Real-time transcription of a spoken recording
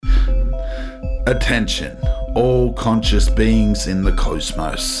Attention, all conscious beings in the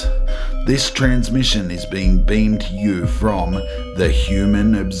cosmos. This transmission is being beamed to you from the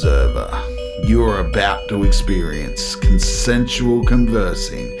Human Observer. You are about to experience consensual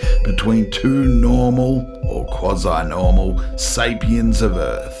conversing between two normal or quasi-normal sapiens of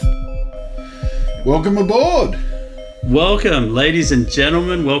Earth. Welcome aboard! Welcome, ladies and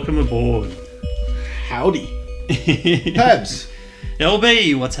gentlemen, welcome aboard. Howdy. Pabs.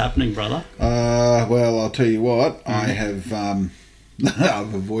 LB, what's happening, brother? Well, I'll tell you what, I have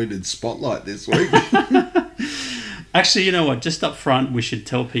I've avoided Spotlight this week. Actually, you know what? Just up front, we should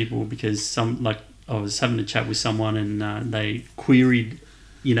tell people because I was having a chat with someone and they queried,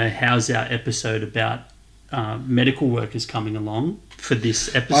 how's our episode about medical workers coming along for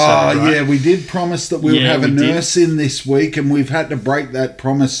this episode? Right? Yeah, we did promise that we would have a nurse in this week, and we've had to break that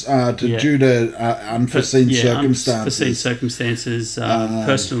promise due to unforeseen circumstances. Unforeseen circumstances,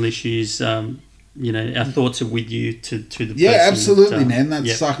 personal issues. Our thoughts are with you to the person. Yeah, absolutely, man. That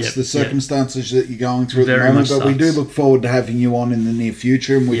sucks, the circumstances that you're going through at the moment. But we do look forward to having you on in the near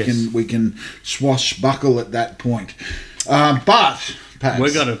future, and we can swashbuckle at that point. But Pabs,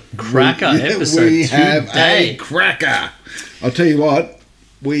 we got a cracker episode. We have a cracker. I'll tell you what,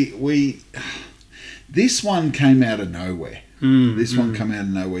 we this one came out of nowhere. One came out of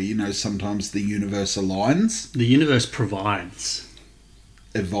nowhere. Sometimes the universe aligns. The universe provides.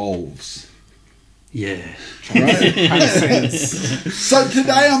 Evolves. Yeah. Right? So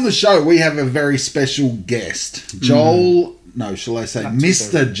today on the show, we have a very special guest. Joel, shall I say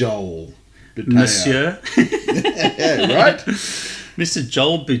Mr. Joel Buteo. Monsieur. Yeah, right? Mr.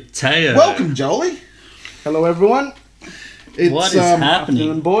 Joel Buteo. Welcome, Jolie. Hello, everyone. What is happening?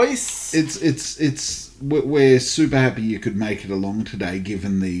 Afternoon, boys. We're super happy you could make it along today,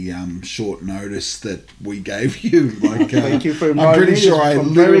 given the short notice that we gave you. Thank you for inviting me. I'm pretty sure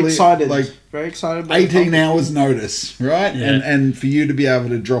I'm very excited. Very excited. 18 hours notice, right? Yeah. And for you to be able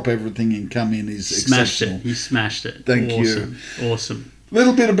to drop everything and come in is exceptional. You smashed it. Thank you. Awesome. A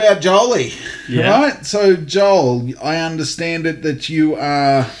little bit about Jolie, yeah. Right? So, Joel, I understand it that you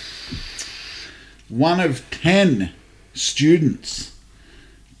are one of 10 students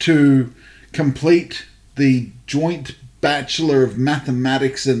to complete the joint Bachelor of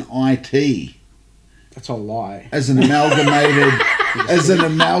Mathematics and IT. That's a lie. As an amalgamated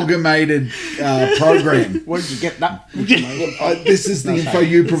program. Where did you get that? This is the info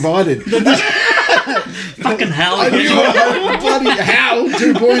you provided. Fucking hell. I knew bloody Hal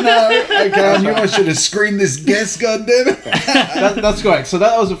 2.0. Okay, I knew I should have screened this guest, goddammit. That's correct. So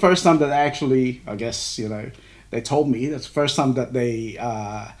that was the first time that actually, I guess, they told me. That's the first time that they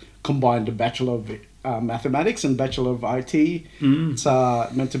combined the Bachelor of Mathematics and Bachelor of IT. It's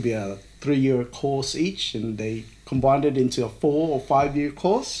meant to be a 3-year course each, and they combined it into a 4 or 5 year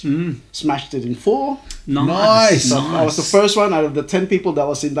course. Smashed it in 4. Nice. So I was the first one out of the 10 people that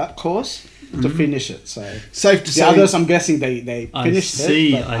was in that course to finish it. So safe to say, the others, I'm guessing they finished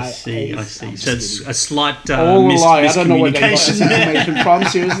it. I see. So it's a slight I don't know where they got this miscommunication. information from.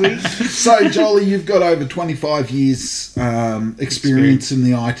 Seriously. So, Jolie, you've got over 25 years experience in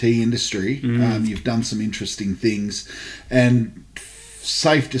the IT industry. You've done some interesting things, and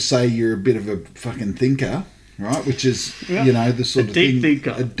safe to say you're a bit of a fucking thinker. Right, which is, the sort of deep thing,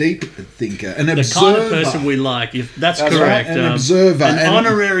 thinker. A deep thinker. An the observer. kind of person we like, if that's correct. Right, an observer. An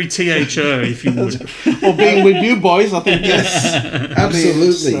honorary THO, if you would. Or being with you boys, I think yes.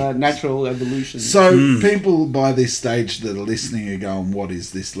 Absolutely. It's natural evolution. So people by this stage that are listening are going, what is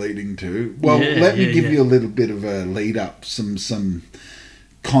this leading to? Well, let me give you a little bit of a lead up, some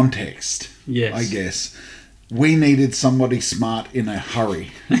context, I guess. We needed somebody smart in a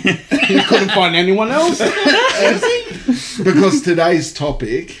hurry. You couldn't find anyone else? Because today's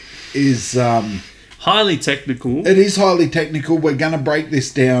topic is... highly technical. It is highly technical. We're going to break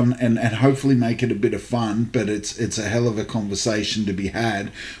this down and hopefully make it a bit of fun, but it's a hell of a conversation to be had.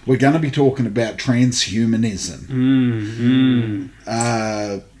 We're going to be talking about transhumanism.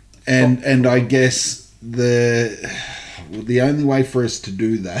 And I guess the only way for us to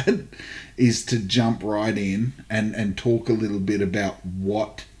do that is to jump right in and talk a little bit about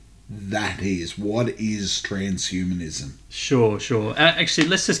what that is. What is transhumanism? Sure. Actually,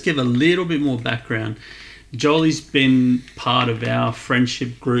 let's just give a little bit more background. Jolie's been part of our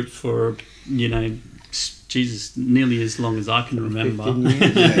friendship group for, nearly as long as I can remember.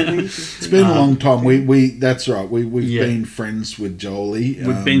 It's been a long time. We that's right. We've been friends with Jolie.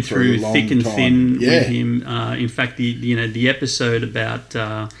 We've been through thick and thin with him. In fact, the episode about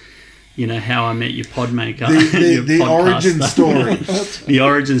how I met your podmaker. The origin story. The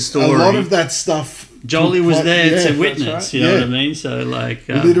origin story. A lot of that stuff Jolie was there Yeah, to that's witness. right. You know Yeah. what I mean? So like,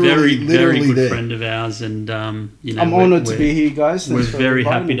 Literally very good there. friend of ours, and you know, I'm honoured to be here, guys. We're Thanks for very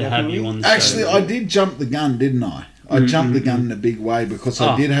inviting happy me, to have you definitely. on the Actually, show. I did jump the gun, didn't I? I jumped the gun in a big way because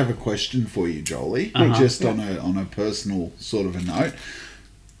I Oh. did have a question for you, Jolie. Just on a personal sort of a note.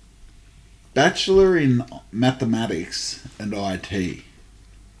 Bachelor in mathematics and IT.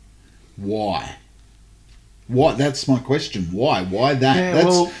 Why? Why? That's my question. Why? Why that? Yeah, That's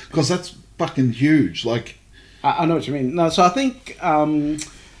well- because that's fucking huge. Like, I know what you mean. No, so I think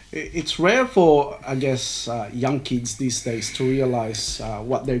it's rare for, I guess, young kids these days to realize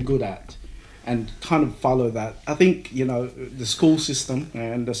what they're good at and kind of follow that. I think, you know, the school system,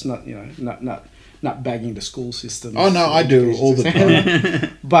 and that's not, you know, not bagging the school system. oh no, I do all the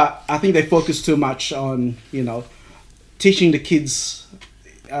time. But I think they focus too much on, you know, teaching the kids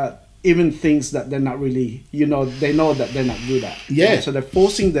even things that they're not really, you know, they know that they're not good at. Yeah. Right? So they're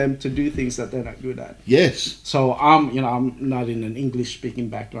forcing them to do things that they're not good at. Yes. So I'm not in an English speaking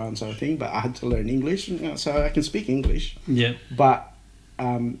background sort of thing, but I had to learn English, you know, so I can speak English. yeah, But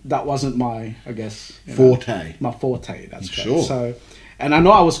that wasn't my, I guess, you know, Forte. my forte. That's Sure. correct. So, and I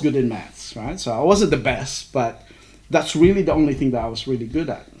know I was good in maths, right? So I wasn't the best, but that's really the only thing that I was really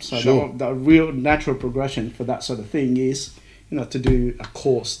good at. So Sure. the real natural progression for that sort of thing is, you know, to do a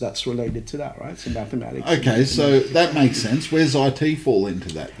course that's related to that, right? So mathematics. Okay, so that makes sense. Where's IT fall into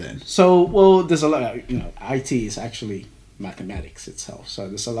that then? So, well, there's a lot, you know, IT is actually mathematics itself. So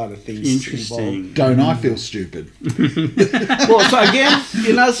there's a lot of things involved. interesting. Don't I feel stupid? Well, so again,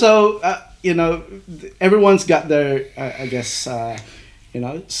 you know, so, you know, everyone's got their, I guess, you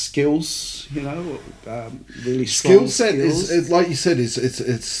know, skills, you know, really strong Skill set skills. is like you said,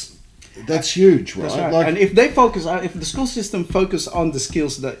 it's that's huge, right? That's right. Like, And if they focus, if the school system focus on the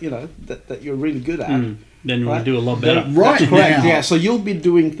skills that, you know, that you're really good at, Then we'll right? do a lot better. right That's correct. now, Yeah. So you'll be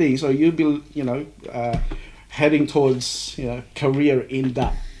doing things, or you'll be, you know, heading towards, you know, career in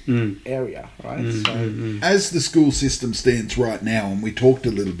that area, right? So as the school system stands right now, and we talked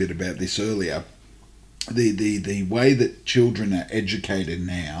a little bit about this earlier, the way that children are educated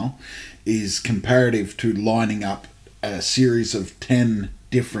now is comparative to lining up a series of 10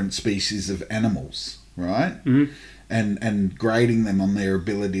 different species of animals, right? And grading them on their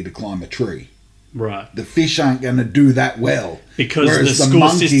ability to climb a tree. Right. The fish aren't going to do that well. Because whereas the school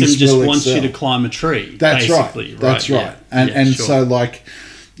monkeys system just will wants you excel. to climb a tree. That's basically. right. That's right. Yeah. And Yeah, and sure. so like,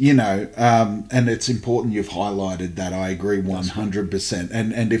 you know, and it's important you've highlighted that. I agree 100%.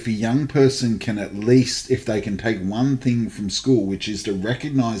 And if a young person can at least, if they can take one thing from school, which is to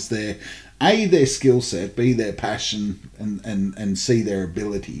recognise their skill set, B, their passion, and see their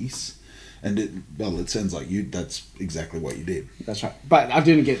abilities. And it sounds like that's exactly what you did. that's right. But I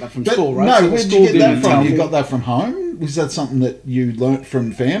didn't get that from But school, right? no, So the where did school you get that didn't tell from? You me. got that from home? Was that something that you learnt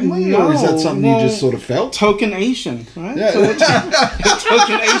from family? or is that something you just sort of felt? Token Asian, right? Yeah. So what's your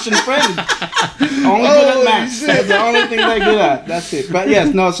token Asian friend? Only good at Holy maths. shit. That's the only thing they're good at. That's it. But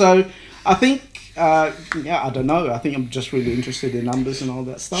yes, no. So I think, I don't know. I think I'm just really interested in numbers and all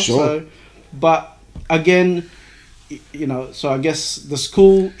that stuff. Sure. So, but again, you know, so I guess the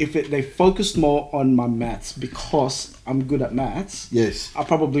school, if they focused more on my maths because I'm good at maths, Yes. I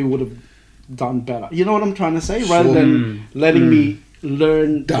probably would have done better. You know what I'm trying to say? Rather Sure. than letting me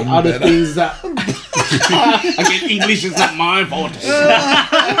learn Done the other better. things that again, English is not my forte.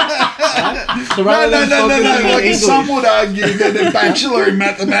 Right? So No. rather than focusing on Like English, some would argue that a bachelor in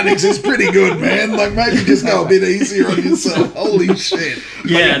mathematics is pretty good, man. Like maybe just go a bit easier on yourself. Holy shit.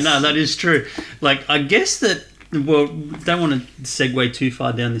 Yeah, yes. no, that is true. Like, I guess that, well, don't want to segue too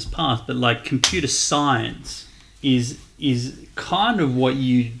far down this path, but like computer science is kind of what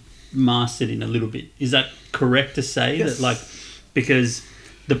you mastered in a little bit. Is that correct to say? Yes. That, like, because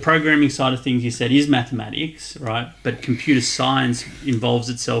the programming side of things you said is mathematics, right? But computer science involves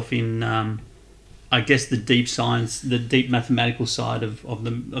itself in, I guess, the deep science, the deep mathematical side of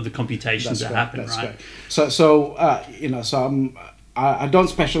the computations that happen, that's right? correct. So you know, so I don't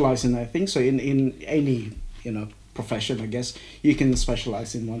specialize in anything. So in any, you know, profession, I guess you can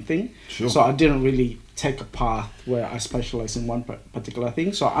specialize in one thing. Sure. So I didn't really take a path where I specialize in one particular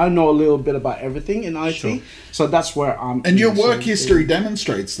thing. So I know a little bit about everything in IT. Sure. So that's where I'm. And your in, work so- history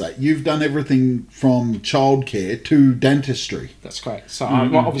demonstrates that. You've done everything from childcare to dentistry. That's correct. So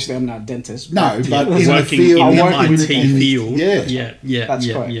well, obviously I'm not a dentist. No, but in the Working field. in the I work IT in- field. Yeah. Yeah. That's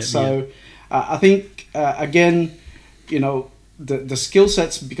yeah, correct. yeah, So I think again, you know, the skill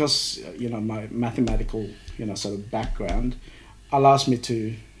sets, because you know my mathematical, you know, sort of background allows me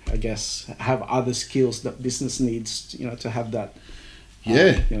to, I guess, have other skills that business needs, you know, to have that,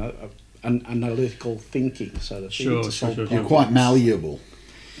 Yeah. you know, an analytical thinking, so to speak. Sure, to sure, solve sure, sure. You're problems. quite malleable.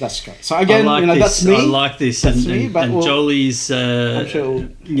 That's great. So again, I like that's me. I like this, That's and, me, but and we'll- Jolie's, I'm sure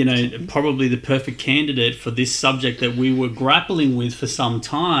probably the perfect candidate for this subject that we were grappling with for some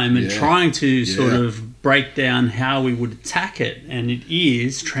time and Yeah. trying to sort Yeah. of break down how we would attack it. And it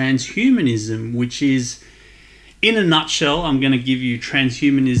is transhumanism, which is, in a nutshell, I'm going to give you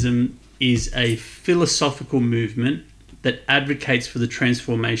transhumanism is a philosophical movement that advocates for the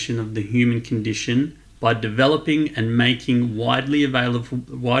transformation of the human condition by developing and making widely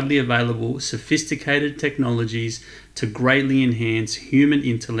available sophisticated technologies to greatly enhance human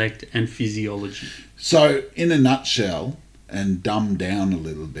intellect and physiology. So, in a nutshell, and dumbed down a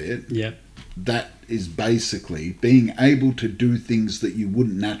little bit, Yep. that is basically being able to do things that you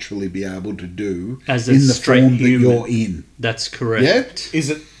wouldn't naturally be able to do As a in the straight form human. that you're in. That's correct. Yeah? Is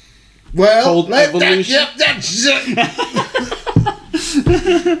it Well, Called evolution? that's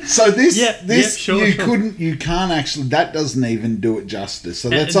so this sure. you can't actually, that doesn't even do it justice. So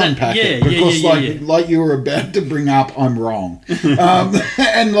let's that- unpack yeah, it, yeah, because yeah, yeah. like you were about to bring up, I'm wrong.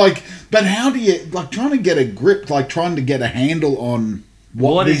 And but how do you, trying to get a grip, trying to get a handle on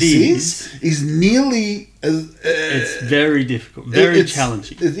what it this is nearly It's very difficult, very it's-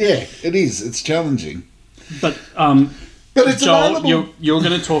 challenging. yeah, it is. It's challenging. But But it's Joel, available. you're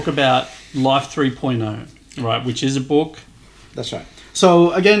going to talk about Life 3.0, right? Which is a book. That's right.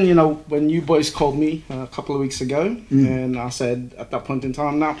 So again, when you boys called me a couple of weeks ago, and I said at that point in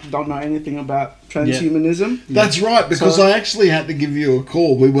time, no, don't know anything about transhumanism. That's right, because So- I actually had to give you a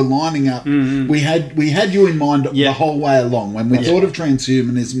call. We were lining up. Mm-hmm. We had you in mind Yeah. the whole way along. When we thought of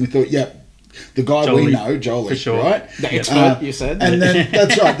transhumanism, we thought, yep, the guy Jolie, we know, Jolie, for sure. right? The expert, you said. And then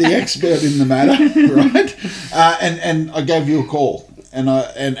that's right, the expert in the matter, right? And I gave you a call,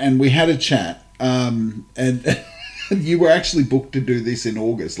 and we had a chat, and. You were actually booked to do this in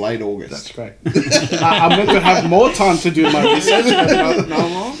August, late August. That's great. I'm going to have more time to do my research, but no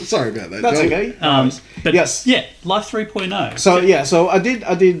more. Sorry about that. That's Jolie. okay. But Yes. yeah, Life 3.0. So I did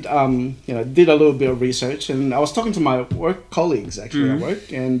did a little bit of research, and I was talking to my work colleagues actually at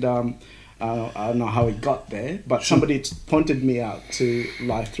work, and I don't know how it got there, but somebody pointed me out to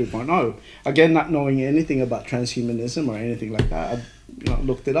Life 3.0. Again, not knowing anything about transhumanism or anything like that, I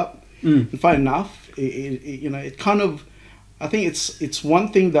looked it up. And funny enough, it kind of, I think it's one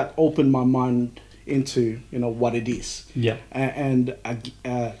thing that opened my mind into what it is. Yeah. And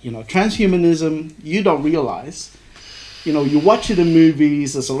transhumanism, you don't realize, you watch it in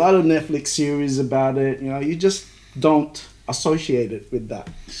movies, there's a lot of Netflix series about it, you just don't associate it with that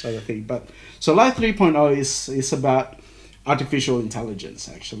sort of thing. But so Life 3.0 is about artificial intelligence,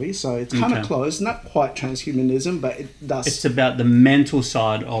 actually. So it's kind of close, not quite transhumanism, but it does. It's about the mental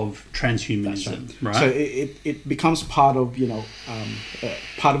side of transhumanism, right? So it becomes part of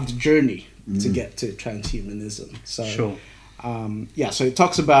part of the journey to get to transhumanism. So Sure. So it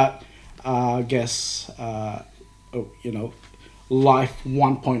talks about life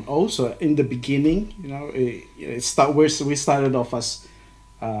 1.0. So in the beginning, we started off as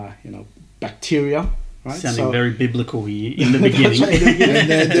bacteria. Right? Sounding very biblical here in the beginning. That's right, in the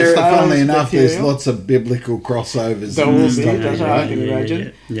beginning. And funnily enough, there's lots of biblical crossovers. There in will this be, topic, that's right, I can Yeah,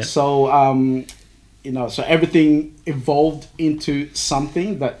 imagine. yeah. So, so everything evolved into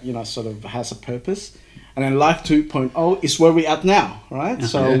something that, sort of has a purpose. And then Life 2.0 is where we're at now, right?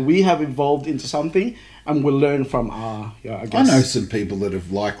 So we have evolved into something, and we'll learn from our, I guess. I know some people that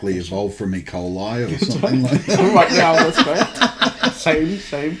have likely evolved from E. coli or something like that. Right now, that's correct.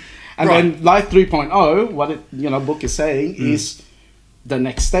 Same. And Right. then Life 3.0, what it book is saying is the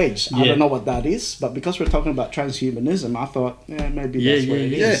next stage. I Yeah. don't know what that is, but because we're talking about transhumanism, I thought maybe that's what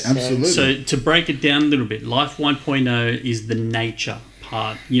it is. Yeah, So- absolutely. So to break it down a little bit, Life 1.0 is the nature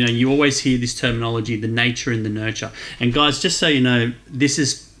part. You always hear this terminology, the nature and the nurture. And guys, just so you know, this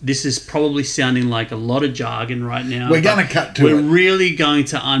is probably sounding like a lot of jargon right now. We're but going to cut to We're it. really going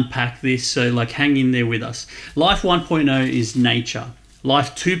to unpack this, so hang in there with us. Life 1.0 is nature.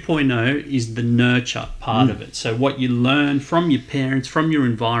 Life 2.0 is the nurture part of it. So what you learn from your parents, from your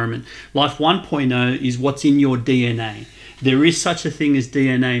environment. Life 1.0 is what's in your DNA. There is such a thing as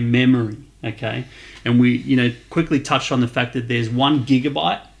DNA memory, okay? And we, quickly touched on the fact that there's 1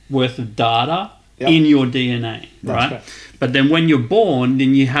 gigabyte worth of data in your DNA, right? right. But then when you're born,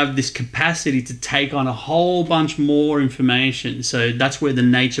 then you have this capacity to take on a whole bunch more information. So that's where the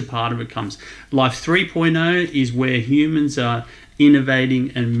nature part of it comes. Life 3.0 is where humans are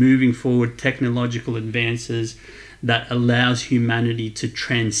innovating and moving forward technological advances that allows humanity to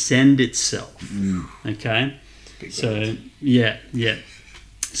transcend itself. Okay? So, yeah.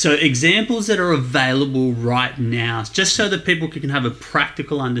 So examples that are available right now, just so that people can have a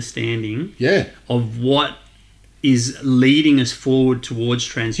practical understanding Yeah. of what is leading us forward towards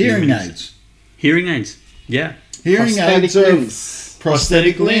transhumanism. Hearing aids. Hearing aids. Yeah. Hearing aids of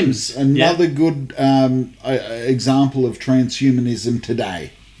prosthetic limbs. Another Yep. good example of transhumanism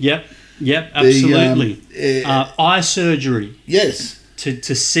today. Yep. Absolutely. The, eye surgery Yes.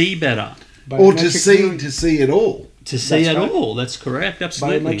 to see better. Or to Biometric hearing. see it all. To see That's at right. all. That's correct.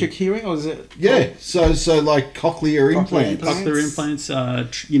 Absolutely. Biometric hearing, or is it? Yeah. So like cochlear implants. Cochlear implants,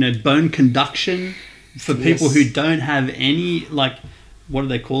 bone conduction for people Yes. who don't have any, like, what do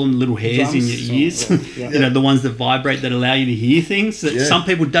they call them? Little hairs in your ears. Yeah. The ones that vibrate that allow you to hear things. That Yeah. some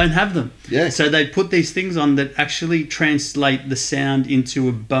people don't have them. Yeah. So they put these things on that actually translate the sound into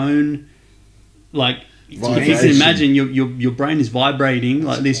a bone, like. If you can Vibration. imagine your brain is vibrating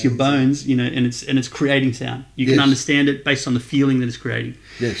like this, your bones, and it's creating sound. You can Yes. understand it based on the feeling that it's creating.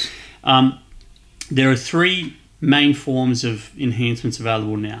 Yes. There are three main forms of enhancements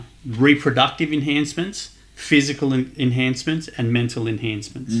available now: reproductive enhancements, physical enhancements, and mental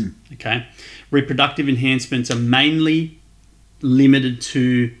enhancements. Okay, reproductive enhancements are mainly limited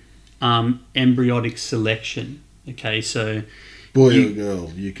to embryonic selection. Okay, so Boy or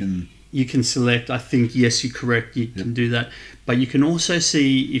girl, you can select, I think, yes, you're correct, you can do that. But you can also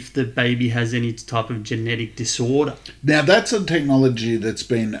see if the baby has any type of genetic disorder. Now, that's a technology that's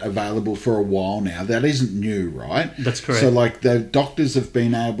been available for a while now. That isn't new, right? That's correct. So, like, the doctors have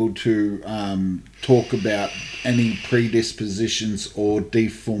been able to talk about any predispositions or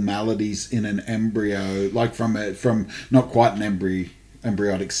deformalities in an embryo, like from not quite an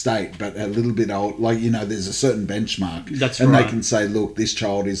embryonic state, but a little bit old, like, there's a certain benchmark. That's and right. they can say, look, this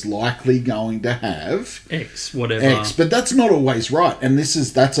child is likely going to have X, whatever. X, but that's not always right. And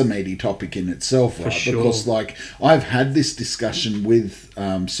that's a meaty topic in itself, right? sure. Because, like, I've had this discussion with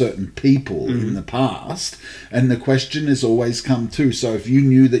certain people in the past, and the question has always come to, so if you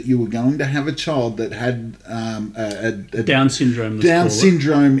knew that you were going to have a child that had a Down syndrome. let's Down call it.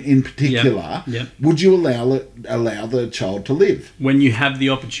 syndrome in particular, Yep. would you allow the child to live? When you have the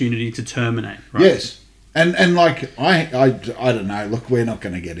opportunity to terminate, right? Yes. And like I don't know. Look, we're not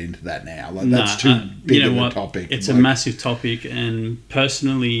going to get into that now. Like, that's too big of a topic. It's like, a massive topic, and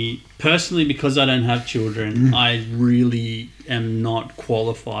personally, because I don't have children, I really am not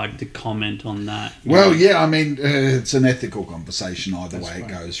qualified to comment on that. Well, yeah, I mean, it's an ethical conversation either way it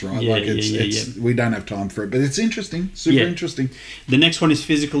goes, right? Yeah, like, it's we don't have time for it, but it's interesting, super Yeah. interesting. The next one is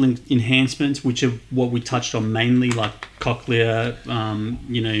physical enhancements, which are what we touched on mainly, like cochlear,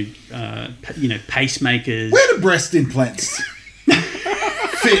 pacemakers. Where do breast implants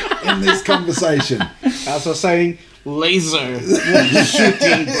fit in this conversation? As I was saying, laser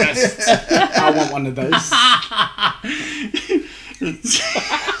shooting breasts. I want one of those.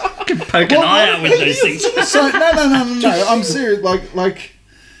 Can poke an eye out with those things. So no. I'm serious. Like,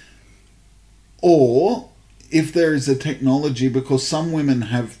 or if there is a technology, because some women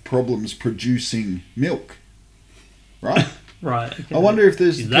have problems producing milk, right? Right. Okay. I wonder if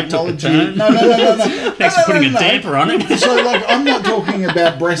there's Is that took a technology. turn? No. Thanks for putting a damper on it. So, like, I'm not talking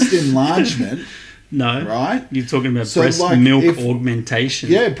about breast enlargement, No. right? You're talking about So, breast like, milk if-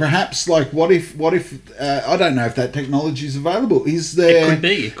 augmentation. Yeah, perhaps, like, what if I don't know if that technology is available. Is there? It could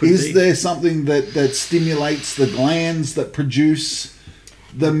be. It could is be. there something that stimulates the glands that produce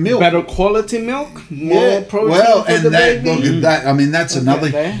the milk? Better quality milk, more protein well, for and the that, baby. look at that. I mean, that's We'll another.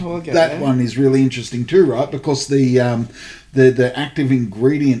 get there, we'll get that there. one is really interesting too, right? Because the active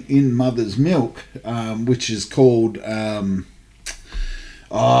ingredient in mother's milk, which is called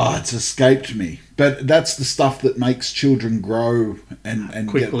it's escaped me. But that's the stuff that makes children grow and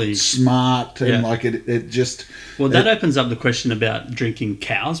Quickly. get smart and Yeah. like it just. Well, that opens up the question about drinking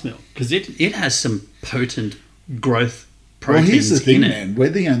cow's milk, because it has some potent growth Well, proteins here's the thing, in it. man. We're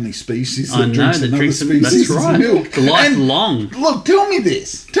the only species I that know, drinks that another drinks them- species' that's right. milk. Lifelong. And look, tell me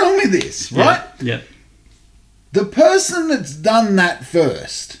this, right? Yeah. The person that's done that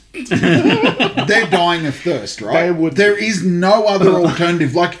first, they're dying of thirst, right? There is no other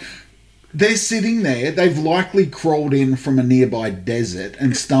alternative. Like, they're sitting there, they've likely crawled in from a nearby desert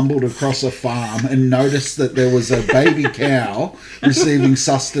and stumbled across a farm and noticed that there was a baby cow receiving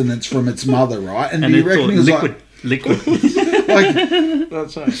sustenance from its mother, right? And do you they reckon thought he was liquid. like,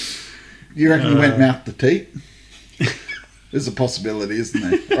 That's right. you reckon he went mouth to teat? There's a possibility, isn't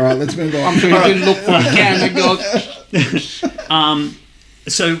there? All right, let's move on. I'm sure you didn't look for a can of goat.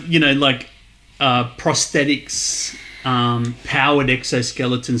 So, prosthetics, powered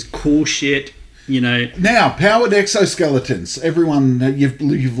exoskeletons, cool shit, Now, powered exoskeletons. Everyone,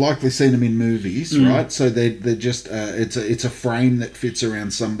 you've likely seen them in movies, right? So they're just it's a frame that fits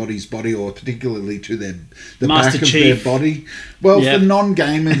around somebody's body, or particularly to the Master back Chief. of their body. Well, for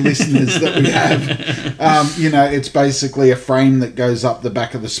non-gaming listeners that we have, it's basically a frame that goes up the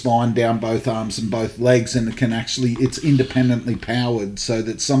back of the spine, down both arms and both legs, and it's independently powered, so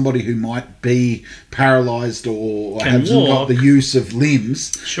that somebody who might be paralysed or hasn't got the use of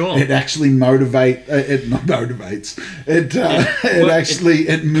limbs, Sure. it actually it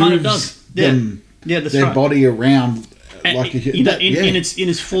moves kind of does. them, that's their right. body around And like a in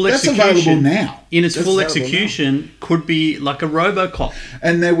its full That's execution. available now. In its That's full available execution, could be like a RoboCop,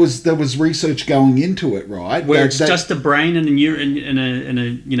 And there was research going into it, right? where it's just a brain and a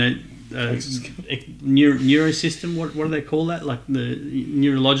neuro system. What do they call that? Like the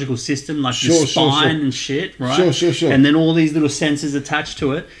neurological system, like the spine and shit, right? Sure. And then all these little sensors attached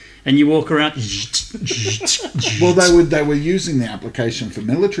to it, and you walk around. Well, they were using the application for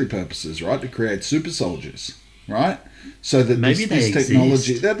military purposes, right, to create super soldiers, right? So that Maybe this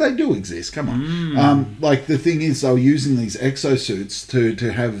technology they do exist. Come on, like the thing is, they were using these exosuits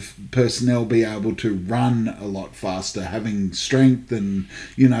to have personnel be able to run a lot faster, having strength, and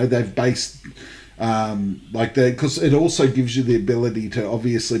they've based because it also gives you the ability to,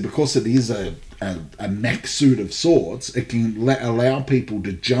 obviously, because it is a mech suit of sorts, it can allow people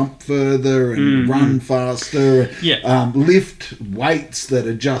to jump further and run faster, lift weights that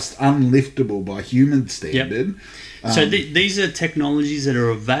are just unliftable by human standard. So these are technologies that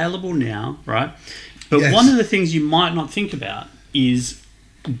are available now, right? But one of the things you might not think about is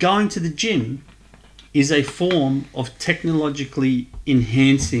going to the gym is a form of technologically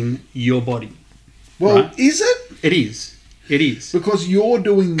enhancing your body. Well, right? Is it? It is. It is. Because you're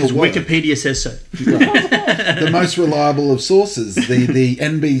doing the work. Wikipedia says so. The most reliable of sources, the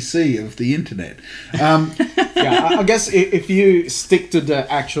NBC of the internet. I guess if you stick to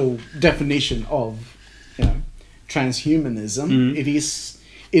the actual definition of transhumanism,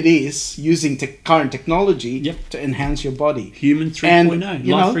 it is using current technology to enhance your body. Human 3.0,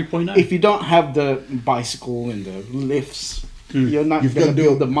 Life 3.0. If you don't have the bicycle and the lifts, you're not going to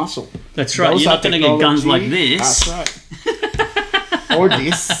build the muscle. That's right. You're not going to get guns like this. That's right. Or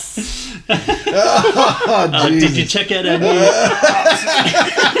this. Did you check out our new...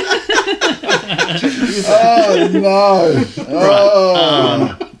 no.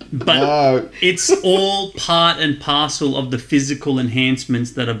 But it's all part and parcel of the physical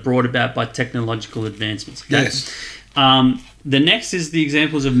enhancements that are brought about by technological advancements. Okay? Yes. The next is the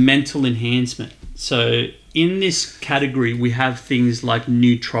examples of mental enhancement. So in this category, we have things like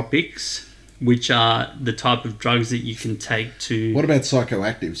nootropics, which are the type of drugs that you can take to... What about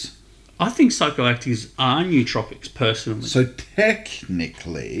psychoactives? I think psychoactives are nootropics, personally. So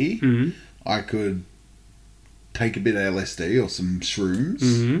technically, I could take a bit of LSD or some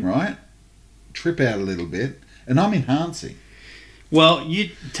shrooms, right? Trip out a little bit, and I'm enhancing. Well, you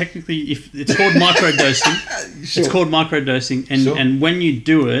technically, if it's called microdosing, Sure. it's called microdosing, and when you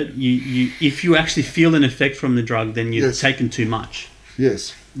do it, you if you actually feel an effect from the drug, then you've taken too much.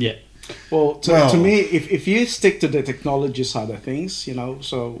 Yes. Yeah. Well, to me, if you stick to the technology side of things,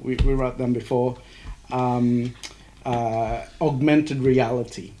 so we wrote them before, augmented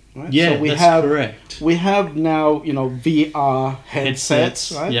reality. Right? Yeah, so that's correct. We have now, VR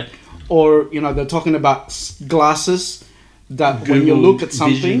headsets, right? Yep. Or, they're talking about glasses that when you look at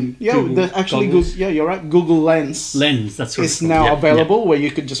something, they're actually goggles. you're right. Google Lens. That's what it's now available where you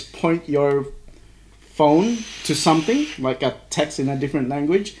could just point your phone to something, like a text in a different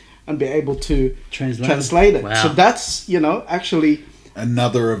language, and be able to translate it. Wow. So that's, actually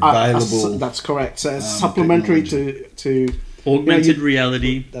another available. that's correct. So it's supplementary to augmented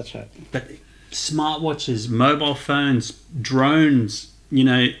reality. That's right. But smartwatches, mobile phones, drones,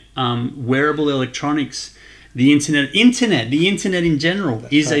 wearable electronics, the internet in general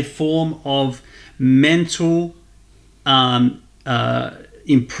is a form of mental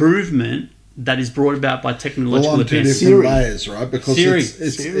improvement that is brought about by technological on two advances. different layers, right? Because Siri.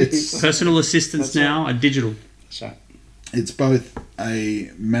 it's Personal assistants That's now are digital. That's right. it's both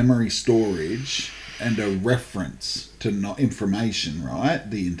a memory storage and a reference to information, right?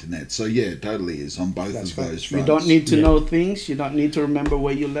 The internet. So yeah, it totally is on both of those fronts. You don't need to know things. You don't need to remember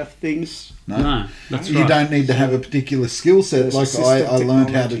where you left things. No, that's You right. don't need to have a particular skill set. There's Like I assistive learned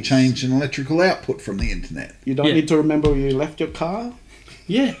how to technologies. change an electrical output from the internet. You don't need to remember where you left your car.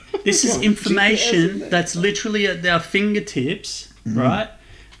 Yeah, this is GPS information in there. that's literally at our fingertips, right?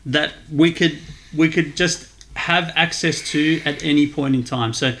 That we could just have access to at any point in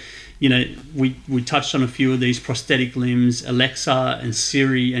time. So, we touched on a few of these prosthetic limbs, Alexa and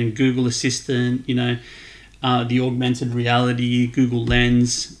Siri and Google Assistant, the augmented reality, Google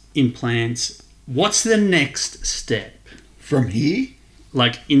Lens, implants. What's the next step? From here?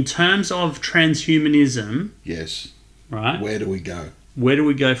 Like, in terms of transhumanism, Yes. right? Where do we go? Where do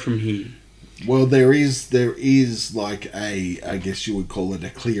we go from here? Well, there is like I guess you would call it a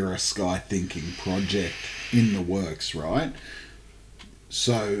clearer sky thinking project in the works, right?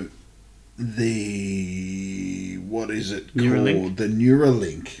 So what is it Neuralink? called? The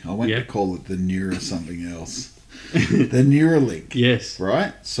Neuralink. I went to call it the Neura something else. The Neuralink. Yes.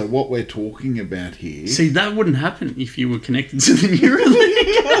 Right? So what we're talking about here... See, that wouldn't happen if you were connected to the Neuralink.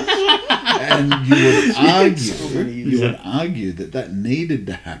 And you would argue that needed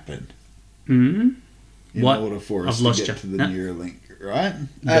to happen in order for us to get to the Neuralink, right?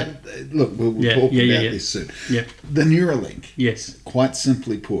 Look, we'll talk about this soon. Yep. The Neuralink, yes, quite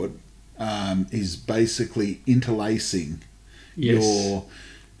simply put, is basically interlacing your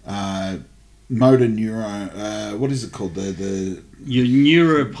motor neuro. What is it called? Your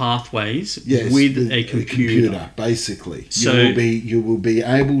neuro pathways with a computer. Basically. So you will be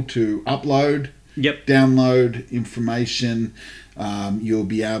able to upload, download information. You'll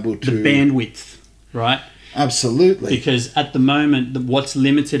be able to the bandwidth, right? Absolutely. Because at the moment, what's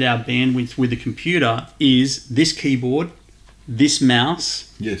limited our bandwidth with the computer is this keyboard, this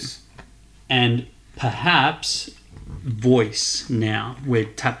mouse, yes, and perhaps voice. Now we're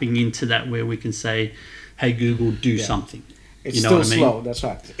tapping into that where we can say, "Hey Google, do something." It's still slow. That's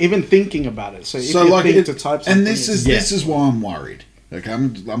right. Even thinking about it. So if you like think to type something, and this is why I'm worried. Okay,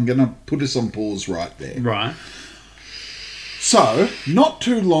 I'm going to put us on pause right there. Right. So not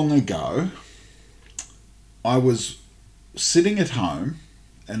too long ago, I was sitting at home,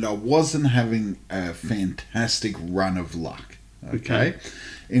 and I wasn't having a fantastic run of luck. Okay.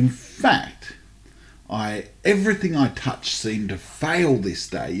 In fact, everything I touched seemed to fail this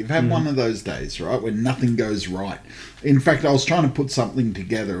day. You've had one of those days, right, when nothing goes right. In fact, I was trying to put something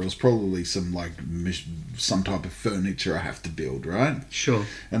together. It was probably some type of furniture I have to build, right? Sure.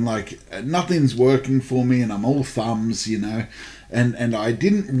 And nothing's working for me, and I'm all thumbs, and I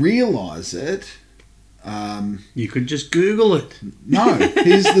didn't realise it. You could just Google it. No,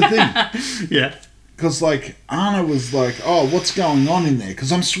 here's the thing. Yeah. Because Anna was like, "Oh, what's going on in there?"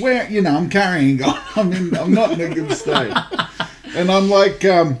 Because I'm swearing, I'm carrying on. I'm not in a good state, and I'm like,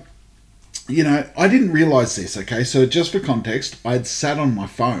 I didn't realise this. Okay, so just for context, I had sat on my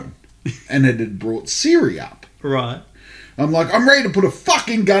phone, and it had brought Siri up. Right. I'm like, I'm ready to put a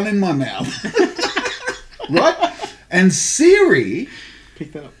fucking gun in my mouth, right? And Siri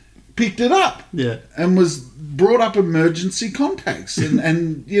picked it up, yeah, and brought up emergency contacts,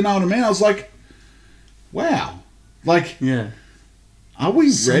 and you know what I mean. I was like, wow, yeah. Are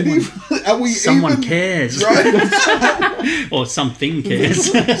we ready? Are we? Someone cares, right? Or something cares.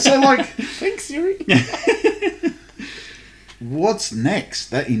 So thanks, Siri. What's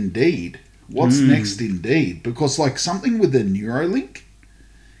next? What's next? Indeed, because something with the Neuralink.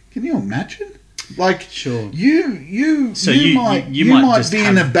 Can you imagine? Sure. You might just be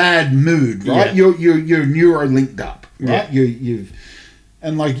in a bad mood, right? Yeah. You're Neuralinked up, right? Yeah.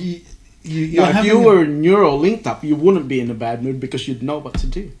 If you were neural linked up, you wouldn't be in a bad mood because you'd know what to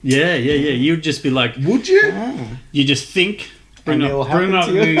do. Yeah. You'd just be like, would you? You just think, bring up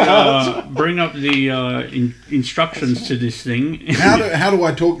the instructions to this thing. How do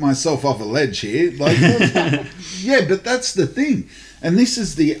I talk myself off a ledge here? Yeah, but that's the thing, and this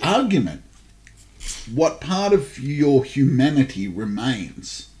is the argument. What part of your humanity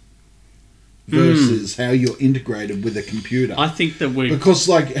remains versus how you're integrated with a computer? I think that because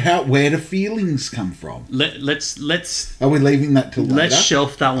where do feelings come from? Let's are we leaving that till later? Let's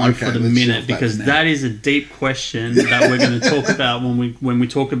shelf that one for the minute, because that is a deep question that we're going to talk about when we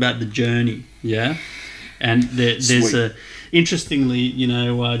talk about the journey. Yeah, and there's interestingly,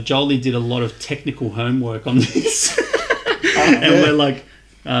 Jolie did a lot of technical homework on this, and we're like,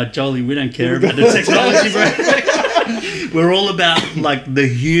 Jolie, we don't care about the technology, bro. We're all about the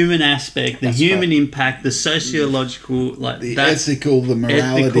human aspect, the human impact, the sociological, the ethical, the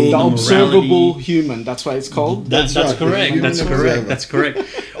morality, the observable human. That's why it's called. That's correct. That's correct.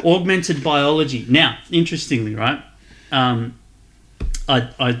 Augmented biology. Now, interestingly, right? I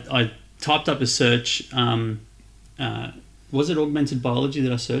typed up a search. Was it augmented biology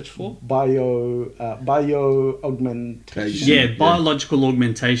that I searched for? Bio augmentation. Yeah, biological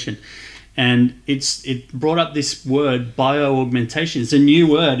augmentation. And it brought up this word, bio-augmentation. It's a new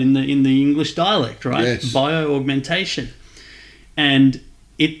word in the English dialect, right? Yes. Bio-augmentation. And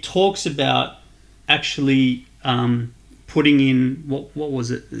it talks about actually putting in what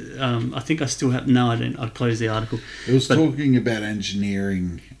was it? I think I still have. No, I didn't. I closed the article. It was talking about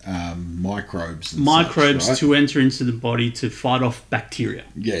engineering microbes. And Microbes such, right? to enter into the body to fight off bacteria.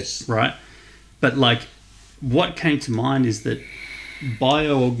 Yes. Right. But like, what came to mind is that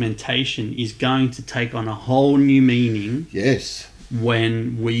bioaugmentation is going to take on a whole new meaning. Yes.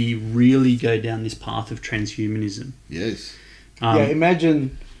 When we really go down this path of transhumanism. Yes.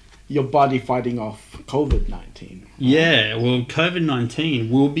 Imagine your body fighting off COVID-19. Right? Yeah, well, COVID-19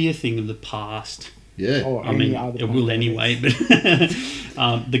 will be a thing of the past. Yeah. Or I mean, it will anyway, but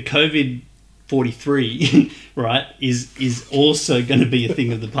the COVID-43, right, is also going to be a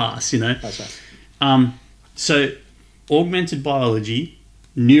thing of the past, you know? That's right. So, augmented biology,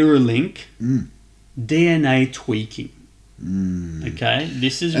 Neuralink, DNA tweaking. Okay,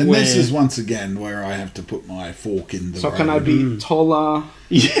 this is this is once again where I have to put my fork in the road. Can I be taller,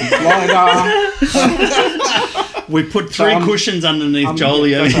 lighter? We put three cushions underneath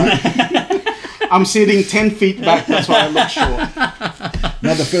Jolio. Right. I'm sitting 10 feet back, that's why I look short.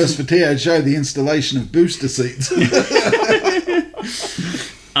 Another first for TO show, the installation of booster seats.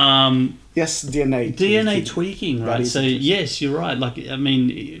 Yes, DNA tweaking, right? So yes, you're right. Like, I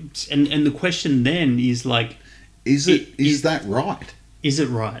mean, and the question then is like, Is that right? Is it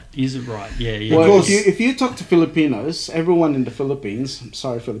right? Is it right? Yeah. Well, if you talk to Filipinos, everyone in the Philippines, I'm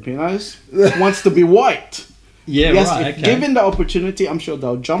sorry, Filipinos, wants to be white. Yeah, yes, right. If given the opportunity, I'm sure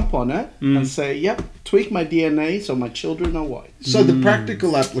they'll jump on it and say, "Yep, tweak my DNA so my children are white." So the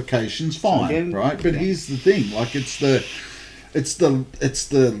practical application's fine, Again, right? But here's the thing: like, I'm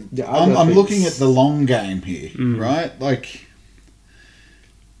things. looking at the long game here, right? Like,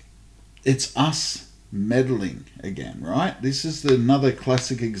 it's us meddling again, right? This is another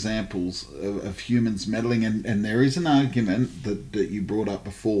classic examples of humans meddling, and there is an argument that you brought up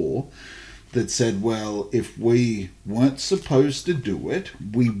before that said, well, if we weren't supposed to do it,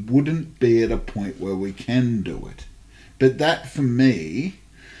 we wouldn't be at a point where we can do it. But that, for me,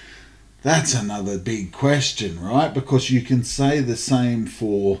 that's another big question, right? Because you can say the same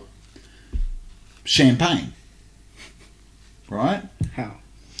for champagne, right? How?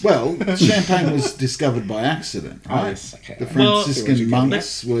 Well, champagne was discovered by accident, right? Oh, yes, okay. The Franciscan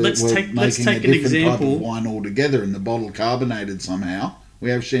monks were let's take making an a different example. type of wine altogether, and the bottle carbonated somehow. We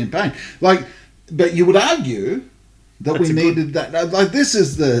have champagne, but you would argue that we needed that. Like, this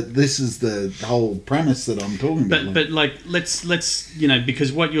is the whole premise that I'm talking about. But like, let's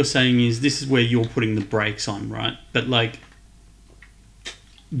because what you're saying is this is where you're putting the brakes on, right? But like,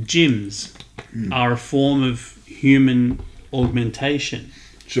 gyms are a form of human augmentation.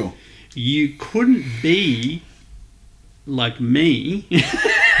 Sure. You couldn't be like me.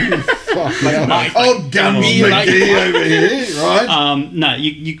 Old Guns McGee over here, right? No,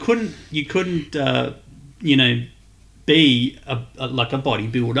 you couldn't be like a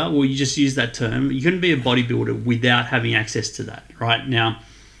bodybuilder. Well, you just use that term. You couldn't be a bodybuilder without having access to that, right? Now,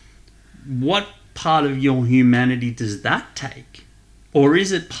 what part of your humanity does that take? Or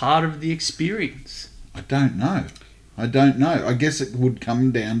is it part of the experience? I don't know. I guess it would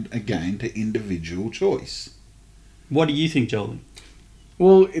come down again to individual choice. What do you think, Jolie?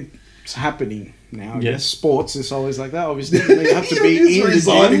 Well, it's happening now. Yeah. Yes, sports is always like that. Obviously, you have to be It's in the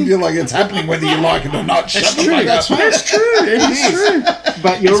residing gym. feel like it's happening whether you like it or not. Shut the fuck up. That's true. It is true.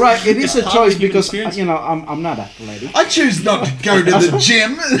 But you're right. It is a part choice of the because experience. I'm not athletic. I choose not to go to the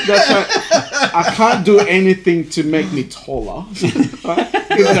gym. That's right. I can't do anything to make me taller. Right?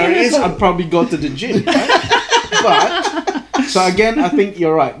 If there is, I'd probably go to the gym. Right? But so again, I think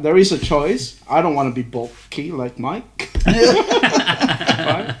you're right. There is a choice. I don't want to be bulky like Mike.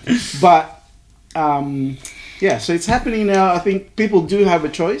 Right? But so it's happening now. I think people do have a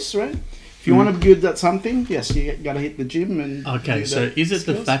choice, right? If you want to be good at something, yes, you got to hit the gym and. Okay, so is it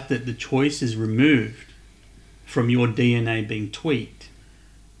the fact that the choice is removed from your DNA being tweaked?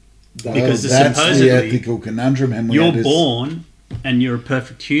 Because that's supposedly the ethical conundrum. And you're born and you're a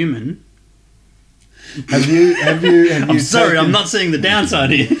perfect human. Have you? I'm sorry, I'm not seeing the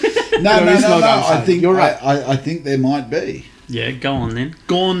downside here. No. downside. I think you're right. I think there might be. Yeah, go on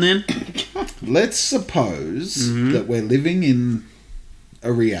then. Let's suppose that we're living in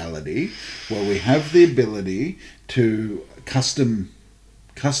a reality where we have the ability to custom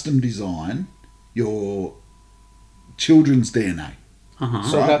design your children's DNA. Uh-huh.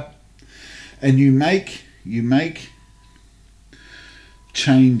 So that And you make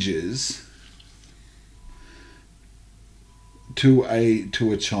changes to a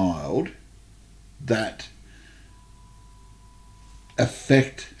child that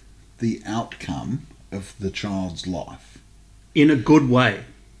affect the outcome of the child's life. In a good way.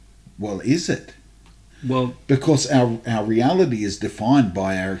 Well, is it? Well, Because our reality is defined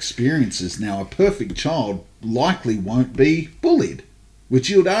by our experiences. Now, a perfect child likely won't be bullied, which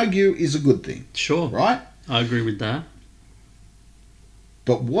you would argue is a good thing, sure. right? I agree with that.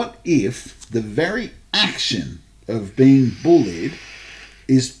 But what if the very action of being bullied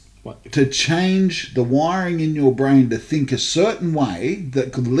is to change the wiring in your brain to think a certain way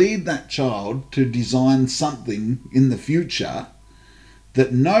that could lead that child to design something in the future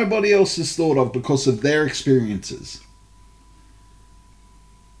that nobody else has thought of because of their experiences?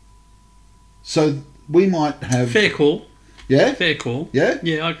 So we might have... Fair call. Yeah? Fair call. Yeah?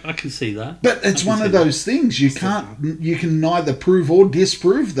 Yeah, I can see that. But it's one of those things. You can neither prove or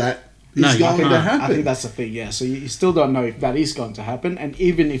disprove that is going to happen. I think that's the thing, yeah. So you still don't know if that is going to happen. And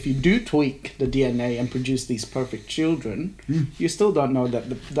even if you do tweak the DNA and produce these perfect children, you still don't know that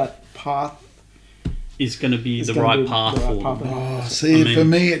that path is going to be the right path for them. For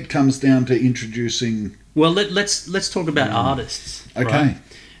me, it comes down to introducing... Well, let's talk about artists. Okay. Right?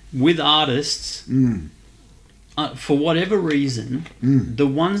 With artists... for whatever reason, the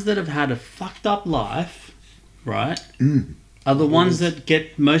ones that have had a fucked up life, right, are the ones that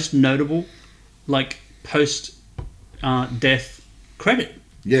get most notable, like, post-death credit.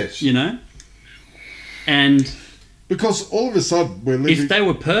 Yes. You know? And... Because all of a sudden we're living... If they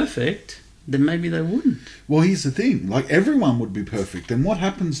were perfect, then maybe they wouldn't. Well, here's the thing. Like, everyone would be perfect. And what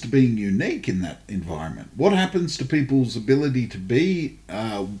happens to being unique in that environment? What happens to people's ability to be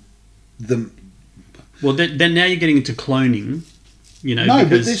the... Well, then now you're getting into cloning, you know, no,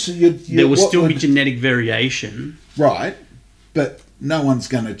 because but there will still be genetic variation. Right, but no one's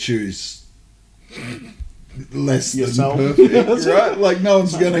going to choose less yourself. Than perfect, right? Like, no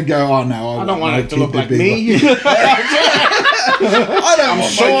one's going to go, oh, no, I don't want it to look like me. I don't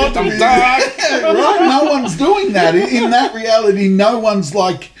want short, I'm dark. Right? No one's doing that. In that reality, no one's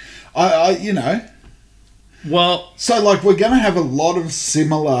like, you know. Well... So, like, we're going to have a lot of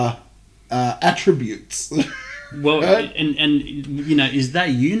similar... attributes. Well, right? and you know, is that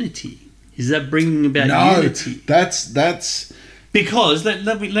unity? Is that bringing about unity? That's because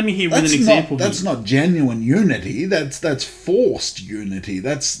let me hear with an example. That's not genuine unity. That's forced unity.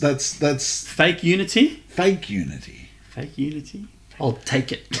 That's fake unity. Fake unity. Fake unity. I'll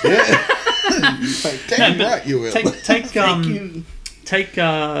take it. Yeah. Damn right you will. Take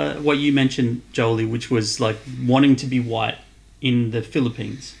what you mentioned, Jolie, which was like wanting to be white in the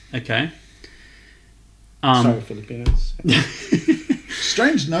Philippines. Okay. Sorry, Filipinos.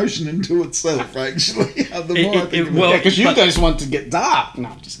 Strange notion into itself, actually. The more I think because you guys want to get dark. No,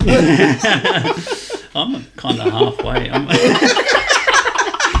 I'm just kidding. I'm kind of halfway. I'm happy.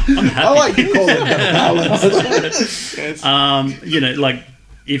 I like to call it the balance. You know, like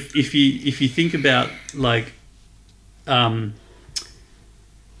if you think about like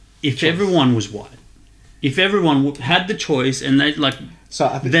if everyone was white, if everyone had the choice and they like,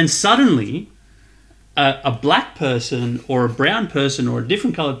 then suddenly a black person or a brown person or a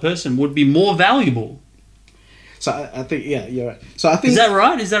different colored person would be more valuable. So I think, yeah, you're right. So I think... Is that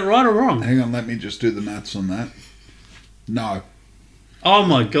right? Is that right or wrong? Hang on, let me just do the maths on that. No. Oh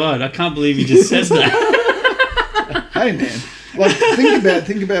my God, I can't believe you just said that. Hey man, like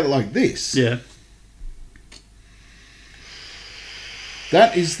think about it like this. Yeah.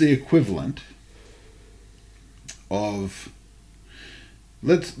 That is the equivalent of...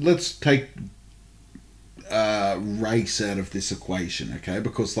 Let's take race out of this equation, okay?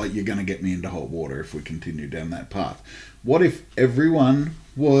 Because like you're going to get me into hot water if we continue down that path. What if everyone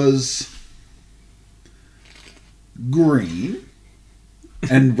was green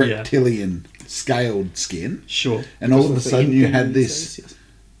and reptilian scaled skin? Sure. And all of a sudden you had this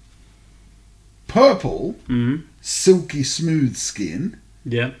purple, silky smooth skin.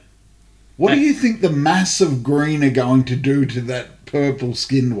 Yeah. What do you think the mass of green are going to do to that purple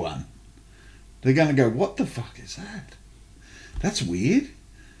skinned one? They're going to go, what the fuck is that? That's weird.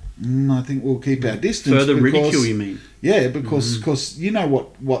 I think we'll keep our distance. Further ridicule, you mean? Yeah, because you know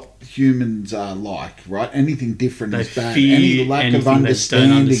what humans are like, right? Anything different is bad. Any lack of understanding.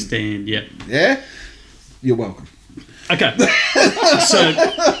 They don't understand, yeah. Yeah? You're welcome. Okay. So,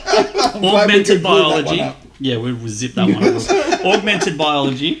 augmented biology. Yeah, we'll zip that one up. Augmented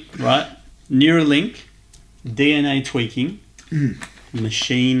biology, right? Neuralink, DNA tweaking,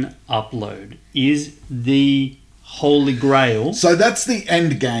 machine upload is the holy grail. So that's the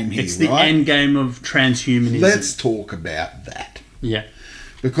end game here, It's the end game of transhumanism. Let's talk about that. Yeah.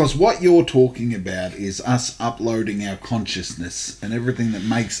 Because what you're talking about is us uploading our consciousness and everything that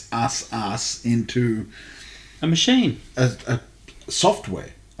makes us into a machine. A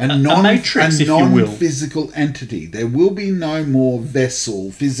software. A matrix, if you will. non-physical entity. There will be no more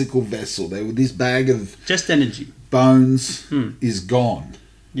physical vessel. This bag of just energy. Bones is gone.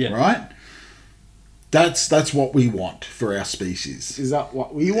 Yeah. Right? That's what we want for our species. Is that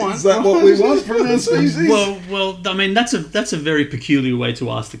what we want? Is that what we want from our species? Well, I mean, that's a very peculiar way to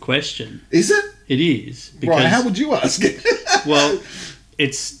ask the question. Is it? It is. Because, right, how would you ask it? Well,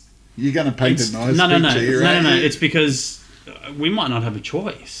 it's... You're going to paint a nice no, picture here, No. It's because we might not have a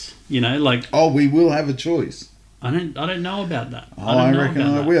choice. You know, like... Oh, we will have a choice. I don't know about that. Oh, I reckon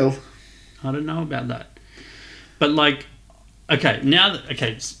I will. I don't know about that. But like, now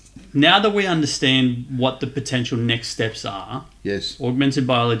that we understand what the potential next steps are, yes, augmented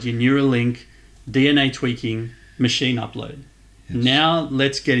biology, Neuralink, DNA tweaking, machine upload. Yes. Now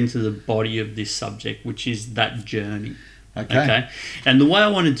let's get into the body of this subject, which is that journey. Okay. And the way I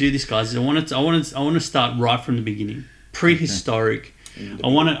want to do this, guys, is I want to start right from the beginning, prehistoric. Okay. I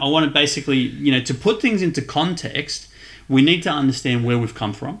want to basically, to put things into context, we need to understand where we've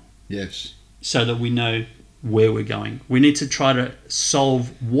come from. Yes. So that we know where we're going. We need to try to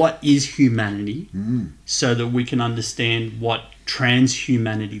solve what is humanity so that we can understand what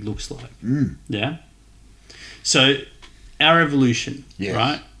trans-humanity looks like. Yeah? So our evolution,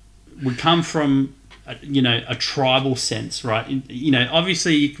 right? We come from, a tribal sense, right?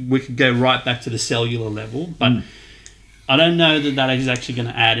 Obviously we could go right back to the cellular level, but I don't know that is actually going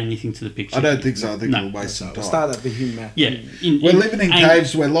to add anything to the picture. I don't think so. I think we'll waste some time. We'll start at the human. Yeah. We're living in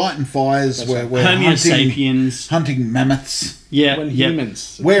caves. We're lighting fires. We're Homo sapiens. Hunting mammoths. Yeah. When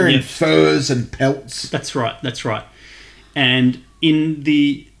humans. Wearing furs and pelts. That's right. And in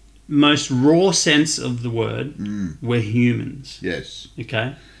the most raw sense of the word, we're humans. Yes.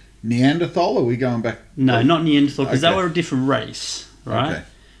 Okay? Neanderthal, or are we going back? No, not Neanderthal, because they were a different race, right? Okay.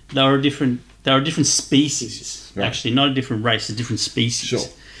 They were a different species. Right. Actually, not a different race, a different species. Sure.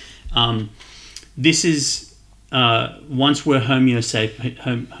 This is once we're Homo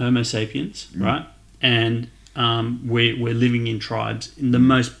sapiens, right? And we're living in tribes. In the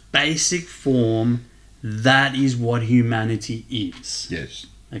most basic form, that is what humanity is. Yes.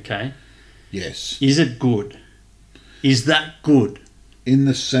 Okay? Yes. Is it good? Is that good? In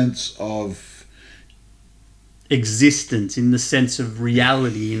the sense of existence, in the sense of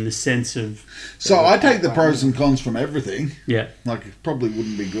reality, in the sense of... So I take the pros and cons from everything. Yeah. Like, it probably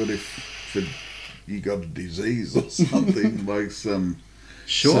wouldn't be good if you got a disease or something, like some...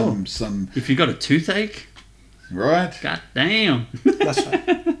 Sure. Some if you got a toothache... Right. God damn. That's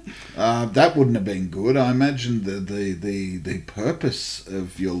right. That wouldn't have been good. I imagine the purpose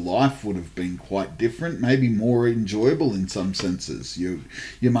of your life would have been quite different, maybe more enjoyable in some senses. You're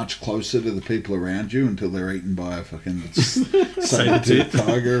much closer to the people around you until they're eaten by a fucking saber-toothed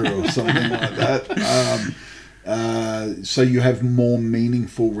tiger or something like that. So you have more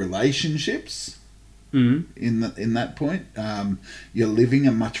meaningful relationships in that point. You're living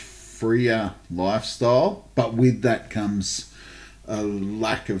a much freer lifestyle, but with that comes a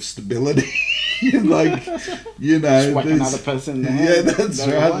lack of stability. Like, just whack another person in the head. Yeah, that's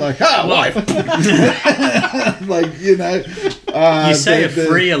right. Wife. Like, you say a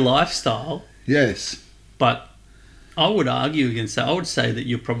freer lifestyle. Yes. But I would argue against that. I would say that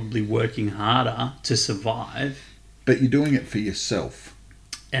you're probably working harder to survive. But you're doing it for yourself.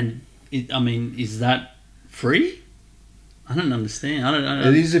 And, is that free? I don't understand. I don't.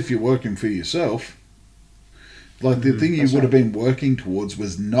 It is if you're working for yourself. Like, the thing you would have been working towards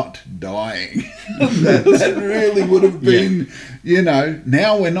was not dying. that really would have been,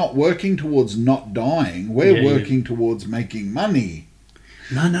 now we're not working towards not dying. We're working towards making money.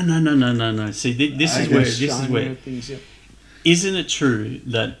 No. See, this is where. Isn't it true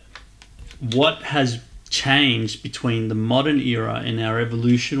that what has changed between the modern era and our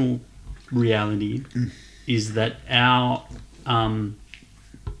evolutional reality is that our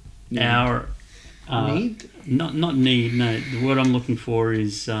need? Not need, no. The word I'm looking for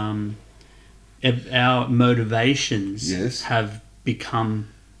is our motivations have become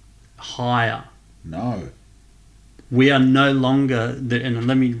higher. No. We are no longer, and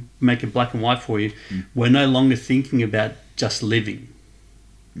let me make it black and white for you, we're no longer thinking about just living.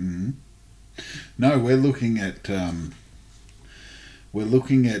 No, we're looking at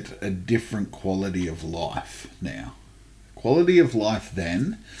a different quality of life now. Quality of life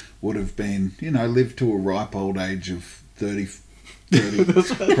then would have been, live to a ripe old age of 30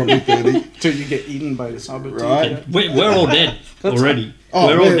 probably 30. Till you get eaten by the saber tooth. Right. We're all dead already. Oh,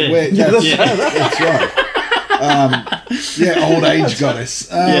 we're all dead. That's right. Old age got